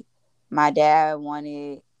basically my dad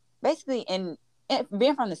wanted, basically, in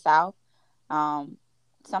being from the South,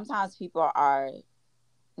 sometimes people are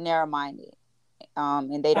narrow-minded,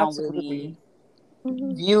 and they don't really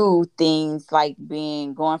view things like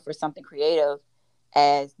going for something creative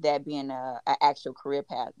as that being a actual career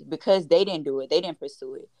path, because they didn't do it, they didn't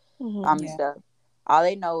pursue it. And stuff. All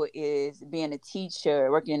they know is being a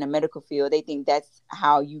teacher, working in the medical field. They think that's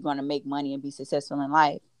how you're going to make money and be successful in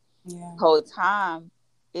life. Whole time,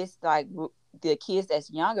 it's like the kids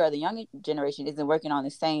that's younger, the younger generation, isn't working on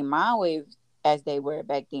the same mind wave as they were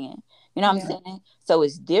back then. You know what I'm saying? So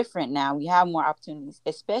it's different now. We have more opportunities,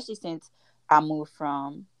 especially since I moved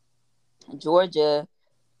from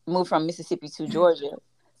Mississippi to Georgia.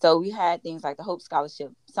 So we had things like the Hope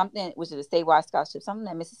Scholarship, something which is a statewide scholarship, something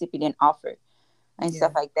that Mississippi didn't offer, and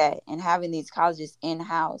stuff like that. And having these colleges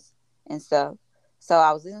in-house and stuff. So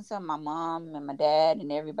I was listening to my mom and my dad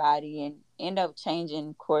and everybody, and end up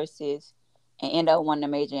changing courses and end up wanting to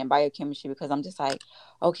major in biochemistry, because I'm just like,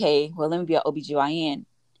 okay, well, let me be an OBGYN.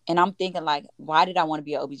 And I'm thinking, like, why did I want to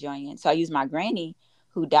be an OBGYN? So I used my granny,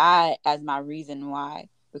 who died, as my reason why,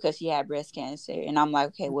 because she had breast cancer. And I'm like,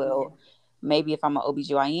 okay, well, maybe if I'm an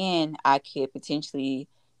OBGYN, I could potentially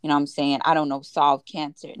you know what I'm saying, I don't know, solve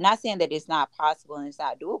cancer. Not saying that it's not possible and it's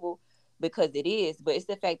not doable, because it is, but it's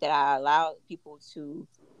the fact that I allowed people to,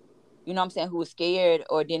 you know what I'm saying, who was scared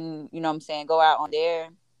or didn't, you know what I'm saying, go out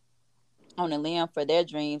on a limb for their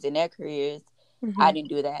dreams and their careers. I didn't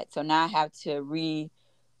do that. So now I have to you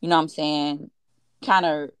know what I'm saying, kind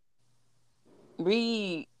of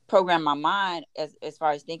reprogram my mind as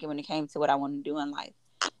far as thinking when it came to what I want to do in life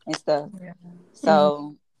and stuff. Yeah.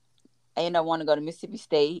 So I ended up wanting to go to Mississippi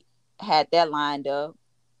State, had that lined up,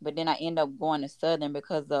 but then I ended up going to Southern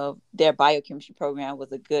because of their biochemistry program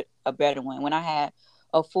was a better one. When I had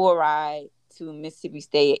a full ride to Mississippi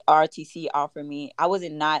State, RTC offered me, I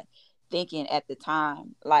wasn't not thinking at the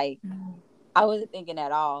time, like I wasn't thinking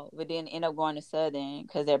at all, but then end up going to Southern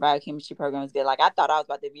because their biochemistry program was good. Like I thought I was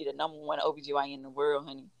about to be the number one OBGYN in the world,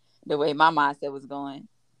 honey, the way my mindset was going.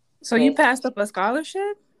 So you passed up a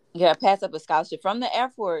scholarship? Yeah, I passed up a scholarship from the Air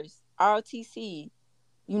Force, ROTC.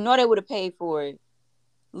 You know they would have paid for it.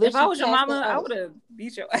 If I was your mama, I would have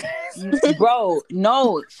beat your ass. Bro,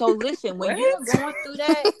 no. So listen, when you're going through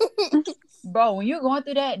that, bro, when you're going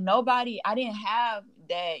through that, I didn't have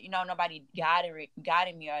that, you know, nobody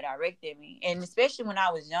guided me or directed me. And especially when I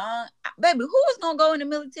was young, baby, who was going to go in the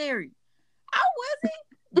military? I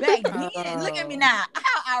wasn't back then. Look at me now.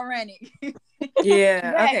 How ironic.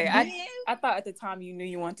 Yeah. Okay. I thought at the time you knew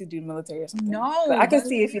you wanted to do military or something. No. But I could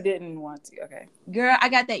see if you didn't want to. Okay. Girl, I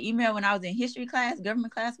got that email when I was in history class,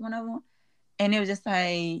 government class, one of them. And it was just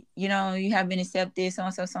like, you know, you have been accepted,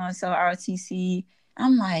 so-and-so, ROTC.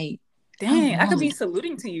 I'm like, dang, I could be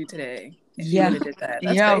saluting to you today if you would have did that.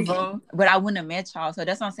 That's crazy. Bro. But I wouldn't have met y'all. So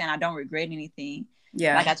that's what I'm saying. I don't regret anything.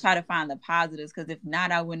 Yeah. Like, I try to find the positives, because if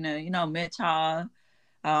not, I wouldn't have, you know, met y'all.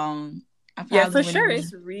 Yeah, for sure.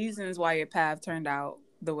 It's reasons why your path turned out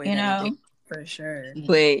the way that it did. For sure.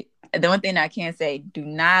 But the one thing I can say, do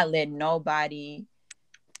not let nobody,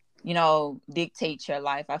 you know, dictate your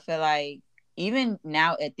life. I feel like even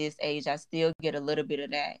now at this age, I still get a little bit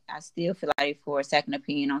of that. I still feel like for a second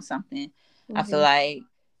opinion on something. I feel like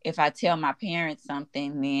if I tell my parents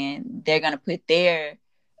something, then they're going to put their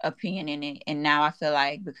opinion in it. And now I feel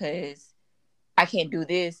like because I can't do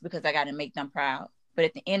this because I got to make them proud. But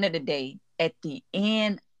at the end of the day,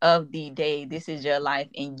 this is your life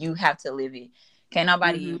and you have to live it. Don't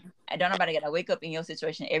nobody got to wake up in your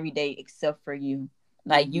situation every day except for you.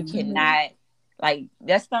 Like, you cannot, like,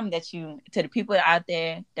 that's something that to the people out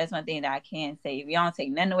there, that's one thing that I can say. If you don't take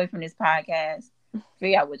nothing away from this podcast,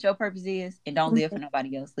 figure out what your purpose is and don't live for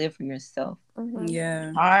nobody else. Live for yourself.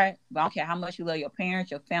 Yeah. All right. But I don't care how much you love your parents,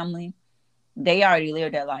 your family. They already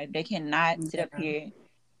lived their life. They cannot sit up here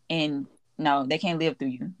and, no, they can't live through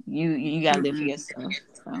you. You got to live for yourself.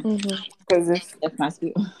 Because that's my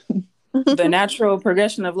skill. The natural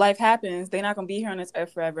progression of life happens, they're not going to be here on this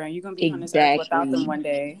earth forever, and you're going to be on this earth without them one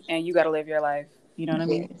day, and you got to live your life. You know what I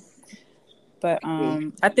mean? But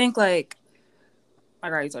I think, like I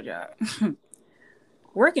already told y'all,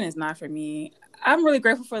 working is not for me. I'm really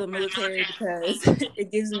grateful for the military because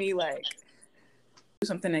it gives me, like,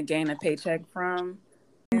 something to gain a paycheck from.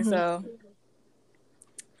 And so,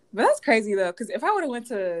 but that's crazy, though, because if I would have went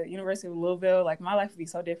to University of Louisville, like, my life would be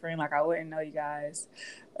so different. Like, I wouldn't know you guys.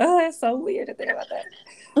 Oh, it's so weird to think about that.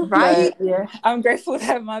 Right? But, yeah, I'm grateful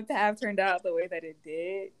that my path turned out the way that it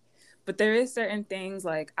did. But there is certain things,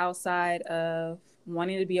 like, outside of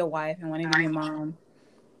wanting to be a wife and wanting to be a mom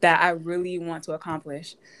that I really want to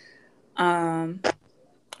accomplish. Well,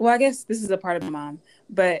 I guess this is a part of my mom.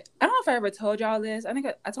 But I don't know if I ever told y'all this. I think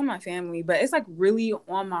I told my family. But it's, like, really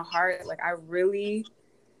on my heart. Like, I really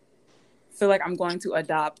feel like I'm going to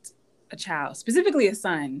adopt a child, specifically a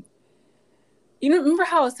son. You know, remember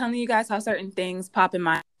how I was telling you guys how certain things pop in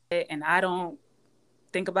my head and I don't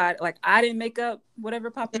think about it? Like, I didn't make up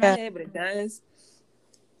whatever popped in my head, but it does.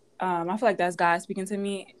 I feel like that's God speaking to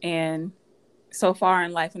me. And so far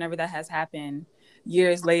in life, whenever that has happened,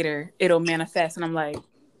 years later, it'll manifest. And I'm like,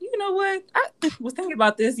 you know what? I was thinking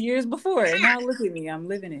about this years before. And now look at me. I'm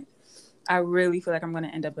living it. I really feel like I'm going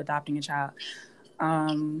to end up adopting a child.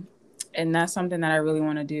 And that's something that I really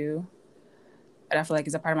want to do. And I feel like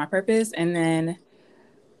it's a part of my purpose. And then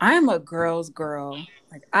I'm a girl's girl.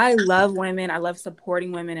 Like, I love women. I love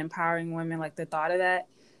supporting women, empowering women, like the thought of that.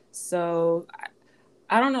 So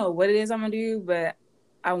I don't know what it is I'm going to do, but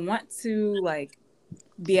I want to, like,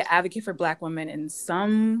 be an advocate for Black women in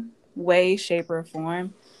some way, shape, or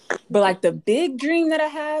form. But, like, the big dream that I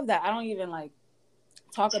have that I don't even, like,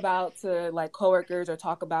 talk about to, like, coworkers or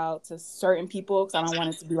talk about to certain people because I don't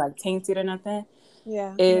want it to be, like, tainted or nothing.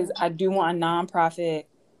 I do want a nonprofit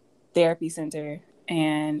therapy center,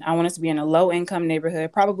 and I want us to be in a low income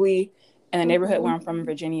neighborhood, probably in a neighborhood where I'm from in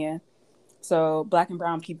Virginia. So Black and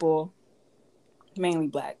brown people, mainly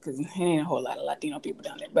Black, because there ain't a whole lot of Latino people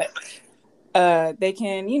down there, but they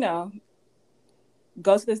can,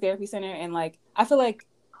 go to this therapy center. And like, I feel like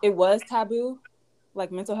it was taboo,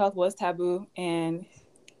 like mental health was taboo. And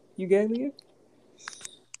you good, Leah?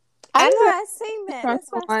 I just know, got I seen that. from That's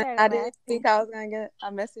why I someone started I didn't laughing. think I was gonna get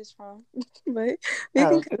a message from, but we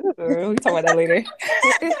Oh, can. we talk about that later.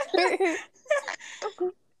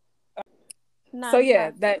 So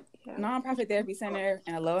yeah, that nonprofit therapy center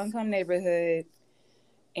in a low income neighborhood,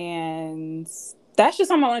 and that's just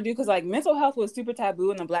something I want to do because like mental health was super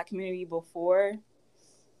taboo in the Black community before.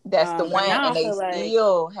 That's the But one, now and I they feel like,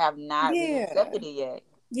 still have not really yeah, accepted it yet.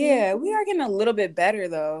 yeah, we are getting a little bit better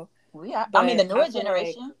though. We are. I mean, the But I newer feel like,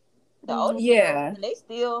 generation, the older yeah, generation, they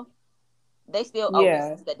still. Oh, this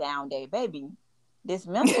yeah, is the down day, baby. This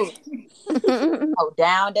mental, oh,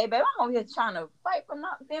 down day, baby. I'm over here trying to fight for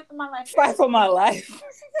my life. fight for my life.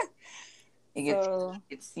 It So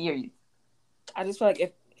it's serious. I just feel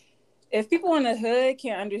like if people in the hood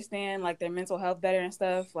can't understand like their mental health better and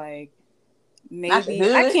stuff, like Not the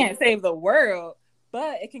maybe I hood. can't save the world,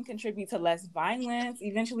 but it can contribute to less violence.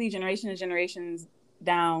 Eventually, generations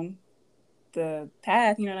down the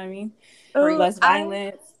path. You know what I mean? Ooh, Less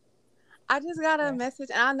violence. I just got a message,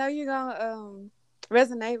 and I know you're gonna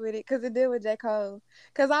resonate with it because it did with J. Cole.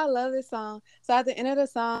 Because I love this song. So at the end of the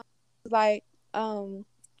song, it's like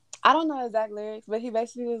I don't know the exact lyrics, but he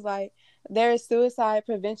basically was like, "There is suicide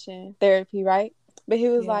prevention therapy, right?" But he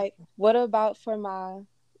was like, "What about for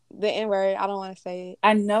the N word? I don't want to say it.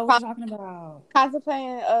 I know what you're talking about.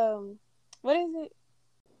 Contemplating what is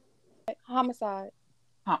it? Homicide."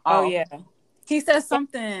 Oh yeah, he said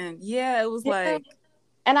something. Yeah, it was like.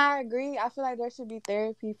 And I agree. I feel like there should be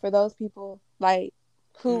therapy for those people like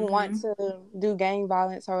who want to do gang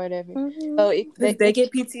violence or whatever. So they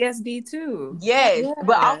get PTSD too. Yes, Yeah.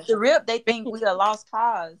 but off the rip, they think we a lost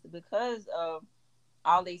cause because of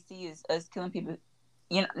all they see is us killing people.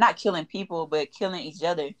 Not killing people, but killing each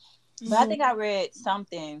other. But I think I read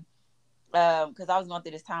something because I was going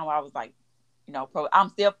through this time where I was like, I'm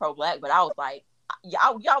still pro Black, but I was like,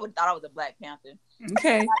 y'all would have thought I was a Black Panther.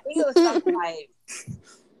 Okay. And I think it was something like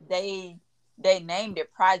they named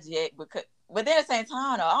it Project because, but then at the same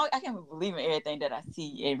time, I can't believe in everything that I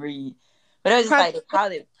see and read. But it was just like they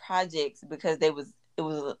called it projects because they was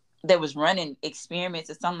running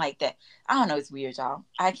experiments or something like that. I don't know. It's weird, y'all.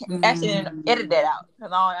 I can't actually edit that out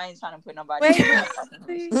because I ain't trying to put nobody. Wait, I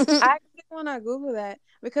actually want to Google that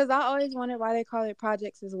because I always wondered why they call it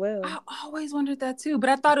projects as well. I always wondered that too, but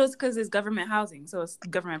I thought it was because it's government housing, so it's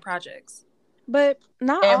government projects. But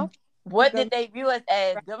not all. What did they view us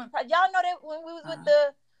as government projects? Y'all know that when we was with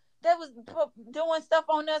that was doing stuff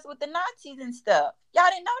on us with the Nazis and stuff. Y'all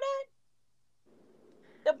didn't know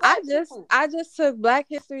that? I just took Black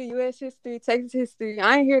history, U.S. history, Texas history.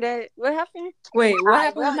 I ain't hear that. What happened? Wait, what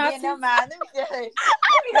happened with Nazis? Never mind.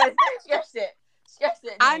 Let me stress it.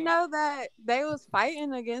 I know that they was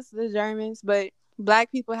fighting against the Germans, but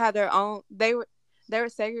Black people had their own. They were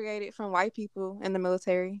segregated from white people in the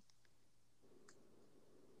military.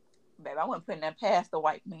 Babe, I wasn't putting that past the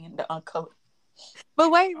white man, the uncolored. But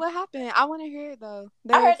wait, what happened? I want to hear it though.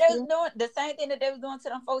 I heard they was doing the same thing that they was doing to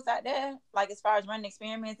them folks out there, like as far as running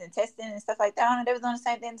experiments and testing and stuff like that. They was doing the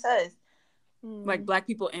same thing to us. Like Black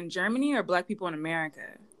people in Germany or Black people in America?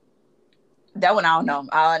 That one I don't know.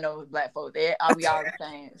 All I know is Black folks. We all the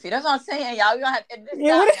same. See, that's what I'm saying, y'all. We don't have to edit this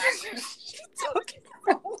out.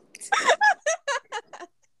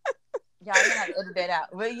 Y'all don't have to edit that out.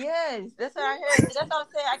 But yes, that's what I heard. See, that's what I'm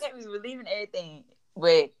saying. I can't be believing everything.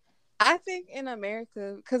 But I think in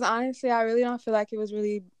America, because honestly, I really don't feel like it was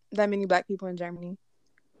really that many Black people in Germany.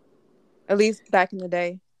 At least back in the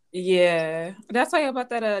day. Yeah. Did I tell you about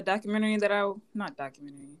that documentary not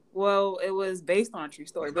documentary. Well, it was based on a true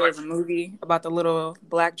story, but it was a movie about the little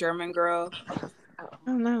Black German girl.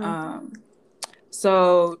 Oh no.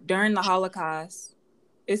 So during the Holocaust,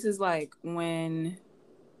 this is like when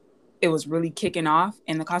it was really kicking off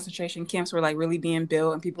and the concentration camps were like really being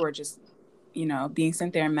built and people were just, being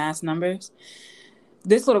sent there in mass numbers.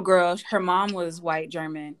 This little girl, her mom was white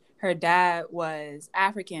German. Her dad was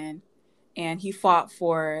African, and he fought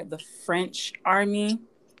for the French army.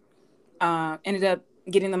 Ended up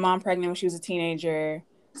getting the mom pregnant when she was a teenager.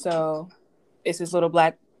 So it's this little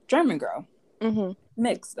Black German girl.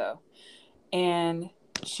 Mixed, though. And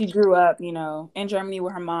she grew up, in Germany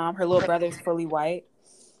with her mom. Her little brother's fully white.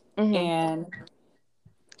 And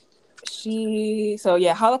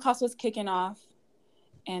Holocaust was kicking off.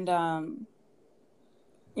 And, her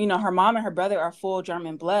mom and her brother are full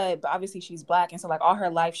German blood, but obviously she's Black. And so, like, all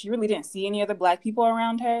her life, she really didn't see any other Black people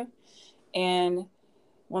around her. And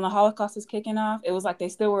when the Holocaust was kicking off, it was like they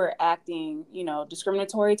still were acting, you know,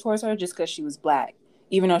 discriminatory towards her just because she was Black,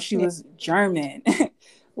 even though she was German,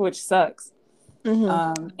 which sucks.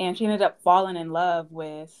 And she ended up falling in love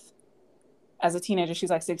with, as a teenager, she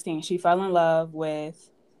was like 16. She fell in love with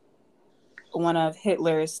one of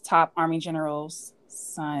Hitler's top army generals'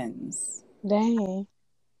 sons. Dang.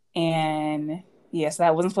 And yes,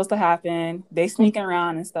 that wasn't supposed to happen. They sneaking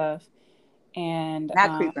around and stuff. And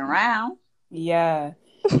not creeping around. Yeah.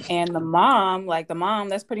 And the mom,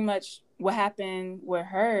 that's pretty much what happened with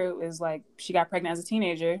her. Is like she got pregnant as a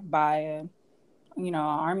teenager by a, an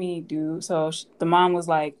army dude. So the mom was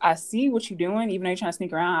like, I see what you're doing, even though you're trying to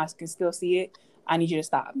sneak around, I can still see it. I need you to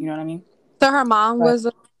stop. You know what I mean? So her mom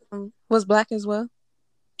was Black as well?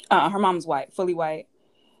 Her mom's white, fully white.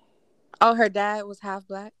 Oh, her dad was half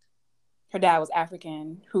Black? Her dad was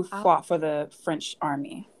African who fought for the French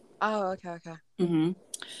army. Oh, okay. Mm-hmm.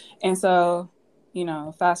 And so,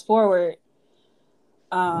 fast forward,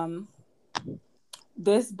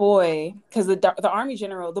 this boy, because the army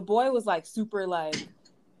general, the boy was like super like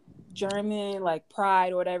German, like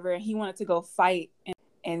pride or whatever, and he wanted to go fight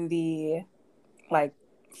in the like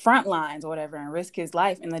front lines or whatever and risk his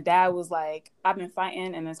life. And the dad was like, I've been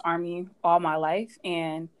fighting in this army all my life,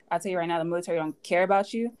 and I'll tell you right now, the military don't care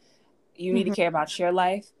about you. You need to care about your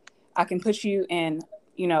life. I can put you in,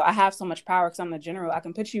 I have so much power because I'm the general. I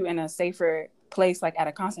can put you in a safer place, like at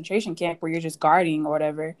a concentration camp where you're just guarding or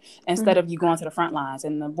whatever, instead of you going to the front lines.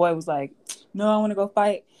 And the boy was like, no, I want to go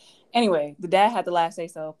fight. Anyway, the dad had the last say,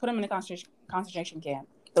 so put him in a concentration camp.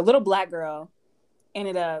 The little Black girl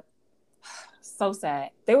ended up, so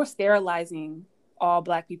sad. They were sterilizing all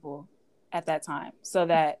Black people at that time so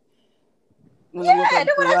that when the little girl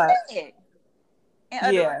grew up,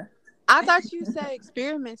 yeah. I thought you said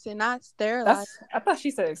experimenting, not sterilizing. I thought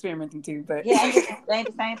she said experimenting too, but yeah, ain't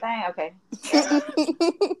the same thing. Okay.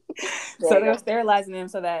 So they were sterilizing them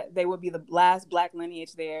so that they would be the last Black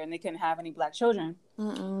lineage there, and they couldn't have any Black children.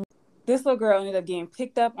 This little girl ended up getting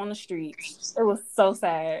picked up on the street. It was so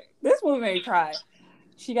sad. This movie made me cry.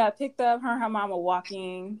 She got picked up. Her and her mom were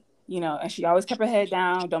walking, and she always kept her head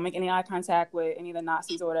down. Don't make any eye contact with any of the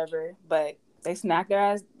Nazis or whatever. But they snagged her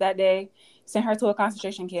ass that day, sent her to a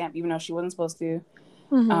concentration camp, even though she wasn't supposed to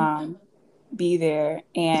be there.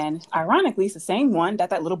 And ironically, it's the same one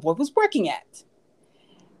that little boy was working at.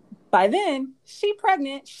 By then, she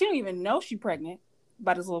pregnant. She don't even know she pregnant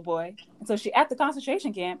by this little boy. And so she at the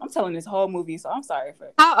concentration camp. I'm telling this whole movie, so I'm sorry for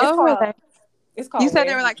it. How old were they? It's called. You said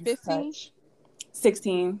they were like 15?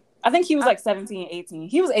 16. I think he was like 17, 18.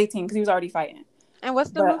 He was 18 because he was already fighting. And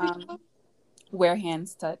what's the movie called? Where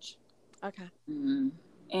Hands Touch. Okay.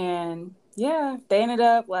 And yeah, they ended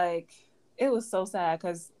up like, it was so sad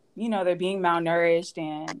because, they're being malnourished,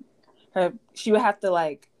 and she would have to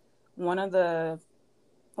like, one of the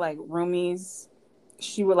like roomies,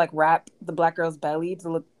 she would like wrap the Black girl's belly to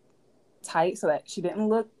look tight so that she didn't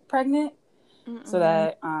look pregnant, so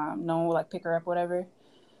that no one would like pick her up, whatever.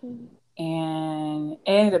 And it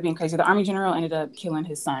ended up being crazy. The army general ended up killing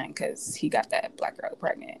his son because he got that Black girl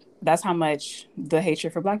pregnant. That's how much the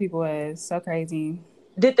hatred for Black people is. So crazy.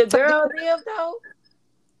 Did the girl live though?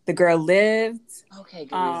 The girl lived. Okay,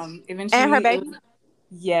 good. Eventually, and her baby?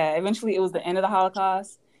 Eventually it was the end of the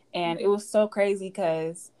Holocaust. And it was so crazy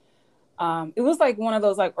because it was like one of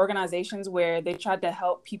those like organizations where they tried to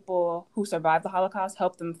help people who survived the Holocaust,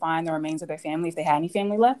 help them find the remains of their family if they had any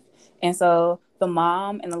family left. And so the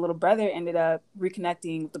mom and the little brother ended up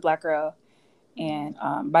reconnecting with the Black girl. And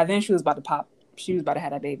by then she was about to pop. She was about to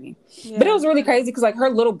have that baby. Yeah. But it was really crazy because like her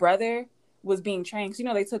little brother was being trained. Cause,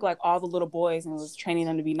 they took like all the little boys and was training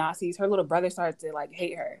them to be Nazis. Her little brother started to like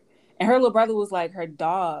hate her. And her little brother was like her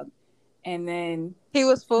dog. And then he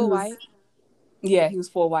was full white. Yeah, he was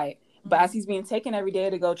full white. But as he's being taken every day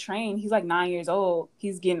to go train, he's like 9 years old.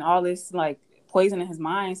 He's getting all this like poison in his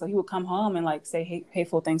mind. So he would come home and like say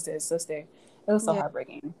hateful things to his sister. It was so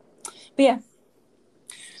heartbreaking. But yeah,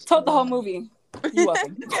 told the whole movie. You're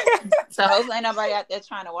welcome. So hopefully ain't nobody out there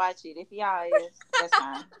trying to watch it. If y'all is, that's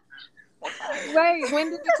fine. Wait,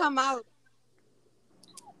 when did it come out?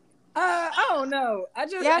 I don't know.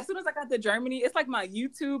 As soon as I got to Germany, it's like my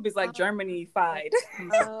YouTube is like Germany-fied.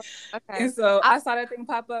 Okay. And so I saw that thing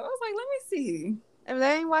pop up. I was like, let me see. If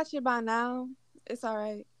they ain't watch it by now, it's all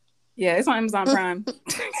right. Yeah, it's on Amazon Prime.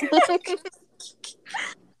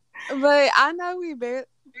 But I know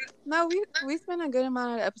we spent a good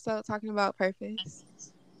amount of the episode talking about purpose.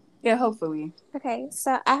 Yeah, hopefully. Okay,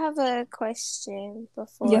 so I have a question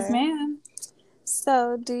before. Yes, ma'am.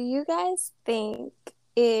 So, do you guys think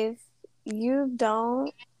if you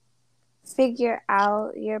don't figure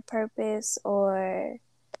out your purpose or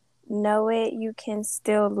know it, you can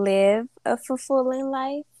still live a fulfilling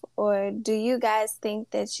life? Or do you guys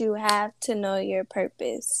think that you have to know your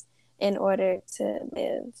purpose in order to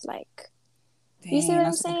live? Like, you see Dang, what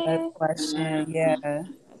I'm that's a good saying? question. Yeah.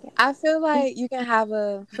 I feel like you can have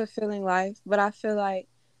a fulfilling life, but I feel like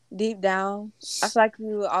deep down, I feel like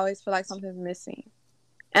you will always feel like something's missing.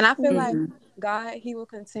 And I feel like Hmm. God, He will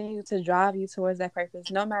continue to drive you towards that purpose,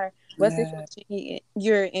 no matter what Yeah. situation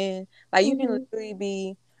you're in. Like, you can Mm-hmm. literally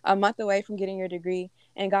be a month away from getting your degree,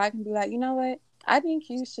 and God can be like, you know what? I think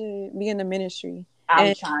you should be in the ministry. I'm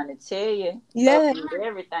And trying to tell you, yes, uproot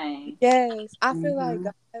everything. yes, I feel like Hmm.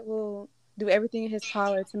 God will do everything in His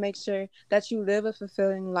power to make sure that you live a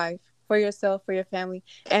fulfilling life for yourself, for your family,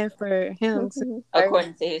 and for Him to Mm-hmm. serve.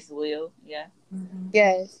 According to his will. Yeah. Hmm.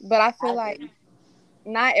 Yes, but I feel I like agree.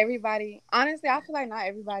 not everybody, honestly, I feel like not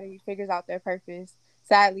everybody figures out their purpose,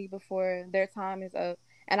 sadly, before their time is up.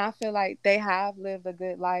 And I feel like they have lived a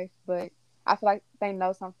good life, but I feel like they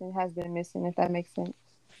know something has been missing, if that makes sense.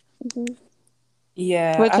 Mm-hmm.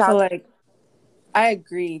 Yeah, What I feel y'all like I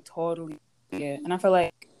agree totally. Yeah. And I feel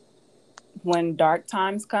like when dark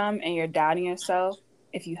times come and you're doubting yourself,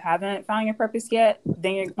 if you haven't found your purpose yet,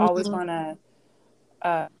 then you're think? always going to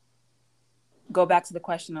uh, go back to the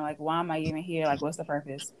question of like, why am I even here? Like, what's the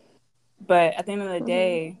purpose? But at the end of the Mm-hmm.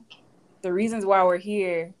 day, the reasons why we're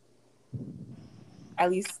here,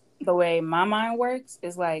 at least the way my mind works,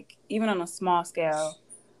 is like, even on a small scale,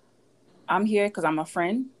 I'm here because I'm a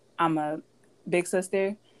friend, I'm a big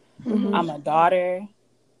sister, Mm-hmm. I'm a daughter,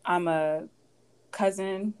 I'm a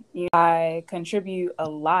cousin. You know, I contribute a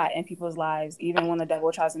lot in people's lives, even when the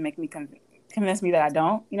devil tries to make me convince me that I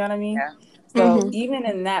don't. You know what I mean? Yeah. So Mm-hmm. even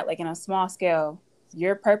in that, like in a small scale,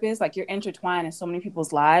 your purpose, like you're intertwined in so many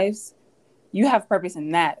people's lives. You have purpose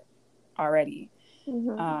in that already.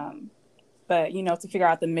 Mm-hmm. Um, but you know, to figure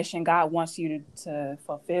out the mission God wants you to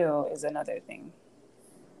fulfill is another thing.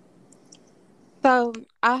 So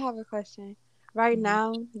I have a question. Right Mhm.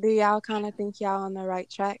 now, do y'all kind of think y'all on the right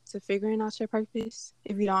track to figuring out your purpose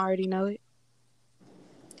if you don't already know it?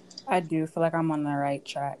 I do feel like I'm on the right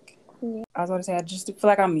track. Yeah. I was about to say I just feel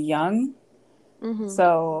like I'm young. Mm-hmm.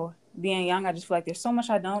 So being young, I just feel like there's so much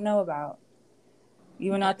I don't know about.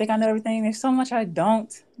 Even though I think I know everything, there's so much I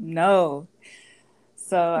don't know.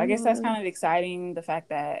 So I guess that's Mm-hmm. kind of exciting, the fact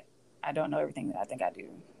that I don't know everything that I think I do.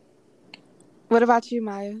 What about you,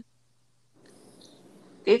 Maya?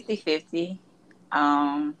 50-50.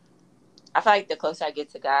 I feel like the closer I get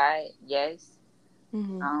to God, yes.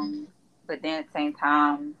 Mm-hmm. But then at the same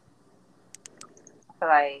time, I feel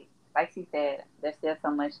like she said, there's still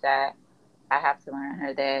so much that I have to learn,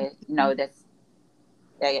 or that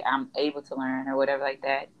that I'm able to learn, or whatever like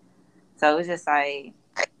that. So it's just like,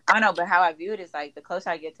 I don't know, but how I view it is like the closer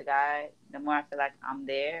I get to God, the more I feel like I'm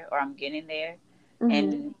there, or I'm getting there, Mm-hmm.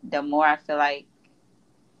 and the more I feel like,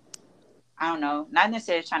 I don't know, not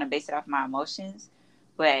necessarily trying to base it off my emotions,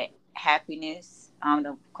 but happiness.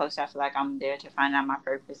 The closer I feel like I'm there to find out my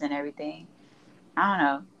purpose and everything. I don't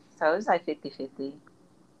know. So it's like 50-50.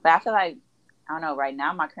 But I feel like, I don't know, right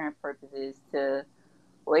now my current purpose is to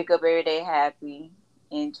wake up every day happy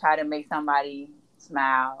and try to make somebody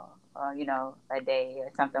smile, a day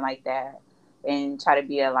or something like that. And try to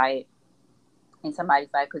be a light in somebody's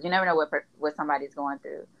life, because you never know what somebody's going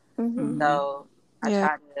through. Mm-hmm. Hmm. So I Yeah.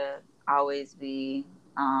 try to always be,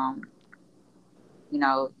 um, you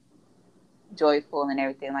know, joyful and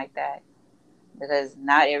everything like that. Because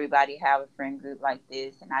not everybody have a friend group like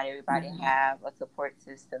this, and not everybody Hmm. have a support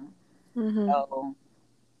system. Mm-hmm. So,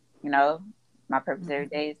 you know, my purpose every Hmm.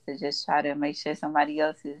 day is to just try to make sure somebody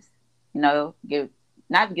else is, not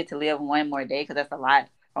to get to live one more day, because that's a lot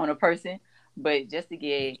on a person, but just to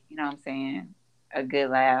get, what I'm saying, a good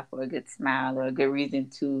laugh, or a good smile, or a good reason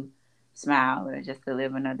to smile, or just to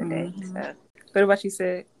live another day. Hmm. So, What about you,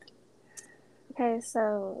 Sid? Okay,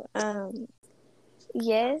 so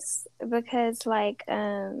yes, because like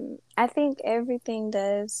I think everything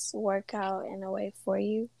does work out in a way for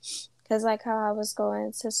you. Cause like how I was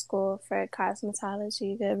going to school for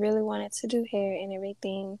cosmetology, I really wanted to do hair and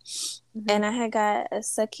everything, Mm-hmm. and I had got a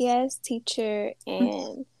sucky ass teacher,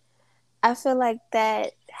 and I feel like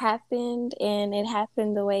that happened, and it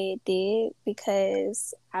happened the way it did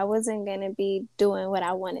because I wasn't going to be doing what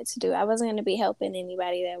I wanted to do. I wasn't going to be helping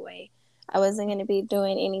anybody that way. I wasn't going to be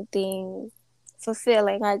doing anything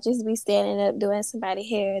fulfilling. I'd just be standing up doing somebody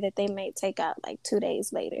hair that they may take out like 2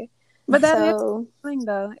 days later. But that is So, fulfilling,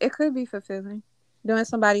 though. It could be fulfilling. Doing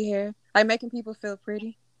somebody hair, like making people feel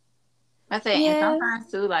pretty. I say, and yeah. sometimes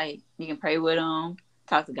too, like, you can pray with them,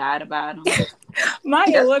 talk to God about them. Maya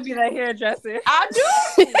Just, would be the hairdresser. I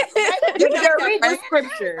do. Read the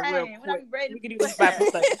scripture real quick. We can do this Bible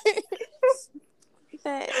study.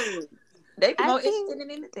 They be more interested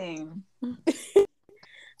in anything.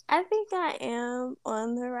 I think I am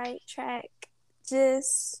on the right track.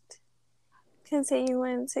 Just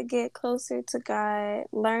continuing to get closer to God,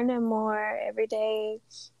 learning more every day.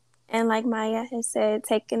 And like Maya has said,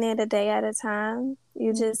 taking it a day at a time.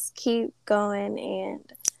 You just keep going,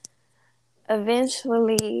 and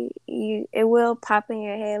eventually it will pop in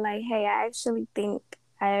your head like, hey, I actually think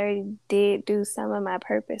I already did do some of my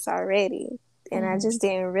purpose already. And I just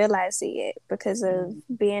didn't realize it yet because of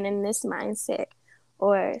being in this mindset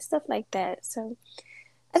or stuff like that. So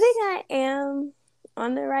I think I am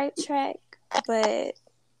on the right track, but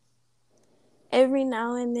every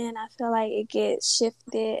now and then I feel like it gets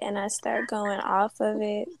shifted and I start going off of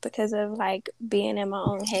it because of like being in my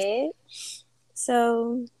own head.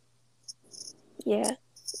 So yeah.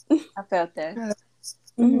 I felt that.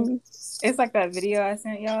 Mm-hmm. It's like that video I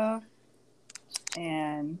sent y'all,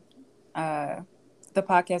 and the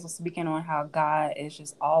podcast was speaking on how God is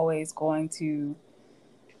just always going to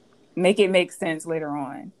make it make sense later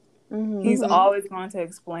on. He's always going to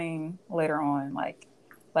explain later on, like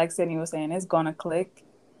Sydney was saying, it's going to click.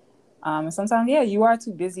 And sometimes, you are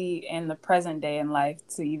too busy in the present day in life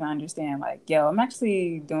to even understand, like, yo, I'm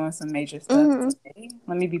actually doing some major stuff today.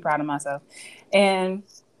 Let me be proud of myself. And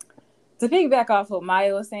to piggyback off what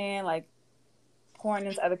Maya was saying, like, pouring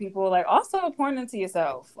into other people, like, also pouring into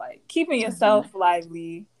yourself, like, keeping yourself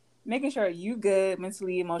lively, making sure you good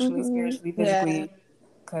mentally, emotionally, spiritually, physically.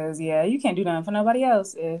 Because, you can't do nothing for nobody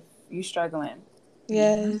else if you struggling.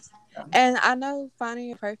 Yes. And I know finding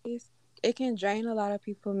your purpose, it can drain a lot of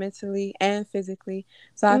people mentally and physically.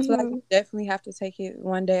 So I feel like you definitely have to take it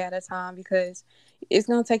one day at a time, because it's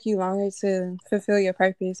going to take you longer to fulfill your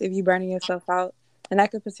purpose if you're burning yourself out. And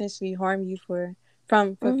that could potentially harm you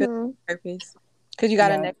from fulfilling your purpose, because you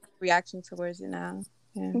got a negative reaction towards it now.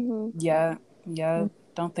 Yeah.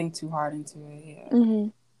 Don't think too hard into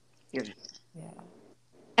it. Yeah.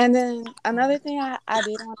 And then another thing I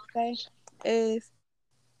did want to say is,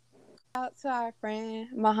 out to our friend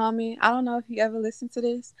Muhammad. I don't know if you ever listened to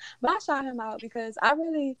this, but I shout him out because I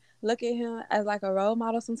really look at him as like a role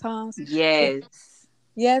model sometimes. Yes,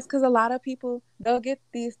 because a lot of people, they'll get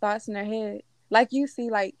these thoughts in their head. Like, you see,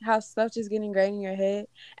 like, how stuff just getting ingrained in your head.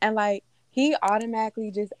 And, like, he automatically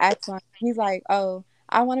just acts on it. He's like, oh,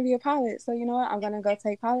 I want to be a pilot. So, you know what? I'm going to go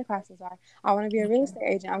take pilot classes. Or I want to be a real estate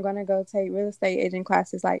agent. I'm going to go take real estate agent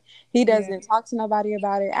classes. Like, he doesn't talk to nobody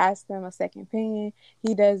about it, ask them a second opinion.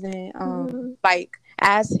 He doesn't, like,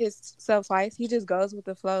 ask himself twice. He just goes with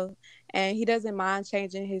the flow. And he doesn't mind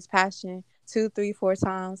changing his passion 2, 3, 4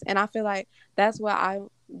 times. And I feel like that's where I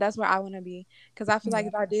want to be, because I feel like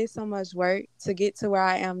if I did so much work to get to where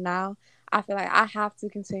I am now, I feel like I have to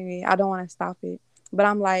continue. I don't want to stop it, but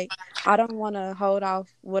I'm like, I don't want to hold off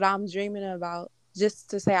what I'm dreaming about just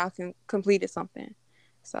to say I completed something.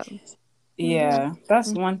 So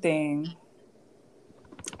that's one thing.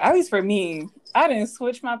 At least for me, I didn't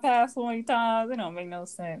switch my path so many times. It don't make no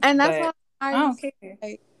sense. And that's why I don't care.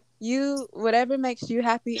 Like, whatever makes you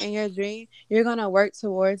happy in your dream, you're gonna work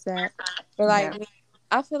towards that. But like,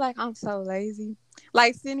 I feel like I'm so lazy.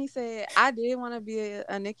 Like Sydney said, I did want to be a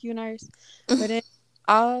NICU nurse, but then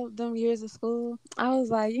all them years of school, I was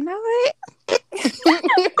like, you know what?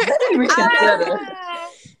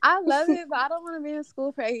 I love it, but I don't want to be in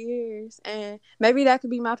school for 8 years. And maybe that could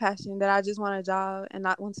be my passion, that I just want a job and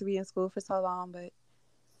not want to be in school for so long. But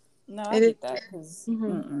no, I get that, because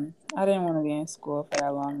I didn't want to be in school for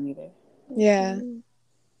that long either. Yeah.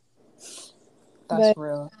 That's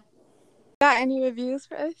real. Got any reviews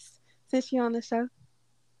for us since you're on the show?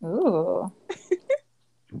 Ooh.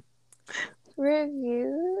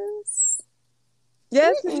 Reviews?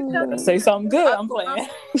 Yes. Say something good. I'm playing.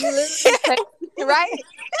 You literally text me, right?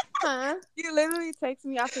 Huh? You literally text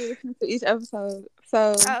me after listening to each episode.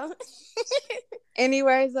 So, any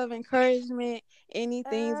words of encouragement? Any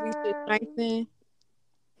things we should strengthen?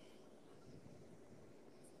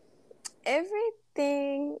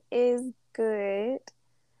 Everything is good.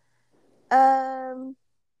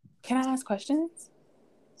 Can I ask questions?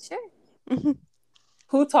 Sure.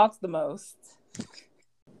 Who talks the most?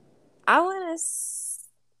 I want to.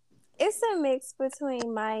 It's a mix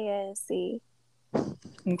between Maya and C.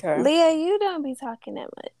 Okay. Leah, you don't be talking that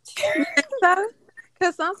much.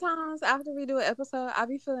 Because sometimes after we do an episode, I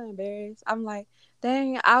be feeling embarrassed. I'm like,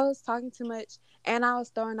 dang, I was talking too much and I was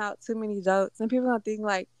throwing out too many jokes. And people don't think,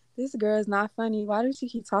 like, this girl is not funny. Why does she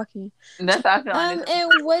keep talking? That's how I feel.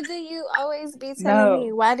 And what do you always be telling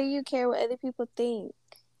me? Why do you care what other people think?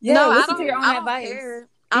 Yeah, listen to your own advice. Care.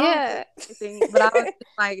 I don't Yeah. anything, but I was just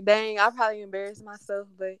like, dang, I probably embarrassed myself,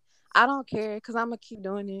 but I don't care because I'm gonna keep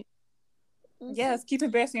doing it. Yes, keep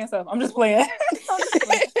embarrassing yourself. I'm just playing.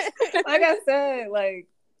 Like I said, like,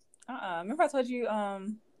 remember I told you,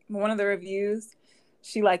 one of the reviews,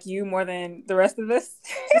 she like you more than the rest of us.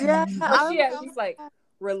 Yeah, But she at least like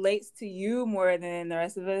relates to you more than the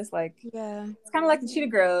rest of us. Like, yeah, it's kind of like the Cheetah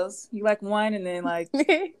Girls. You like one, and then like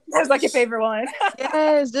that's like your favorite one.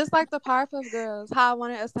 yes, just like the Powerpuff Girls. How I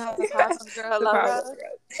wanted us to have the Powerpuff Girl The logo. Powerpuff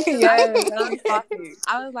Girls. Yes, that was so cute.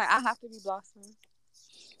 I was like, I have to be Blossom.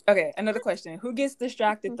 Okay, another question: who gets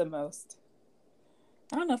distracted the most?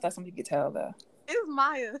 I don't know if that's something you could tell though. It's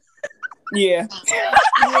Maya. Yeah.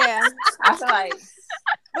 Yeah. I feel like,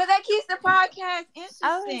 but that keeps the podcast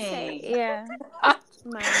I would say, interesting. yeah.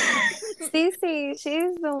 Cece,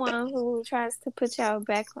 she's the one who tries to put y'all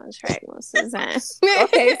back on track most of the time.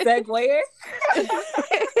 Okay, segwayer.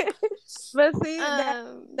 But see,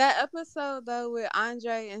 that episode though with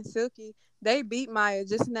Andre and Silky, they beat Maya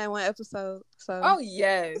just in that one episode. So Oh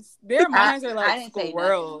yes, their minds are I like didn't say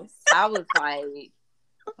squirrels. I was like,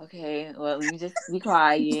 okay, well, let me just be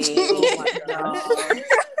quiet. Oh my god.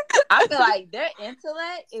 I feel like their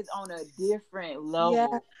intellect is on a different level.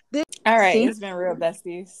 yeah. All right, See? it's been real,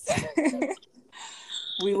 besties.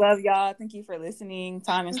 We love y'all. Thank you for listening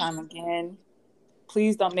time and time again.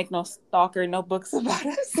 Please don't make no stalker notebooks about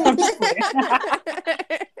us. I'm just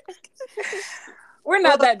kidding. We're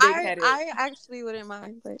not that big headed. I actually wouldn't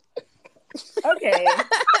mind, but Okay.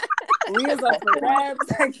 Leah's up for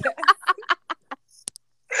grabs, I guess.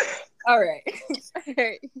 All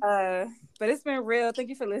right. But it's been real. Thank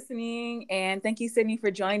you for listening. And thank you, Sydney, for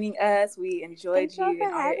joining us. We enjoyed you and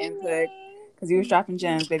all your input because you was dropping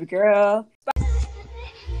gems, baby girl. Bye.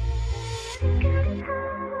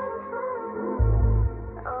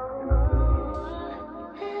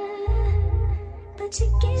 But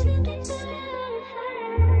you gave it to me.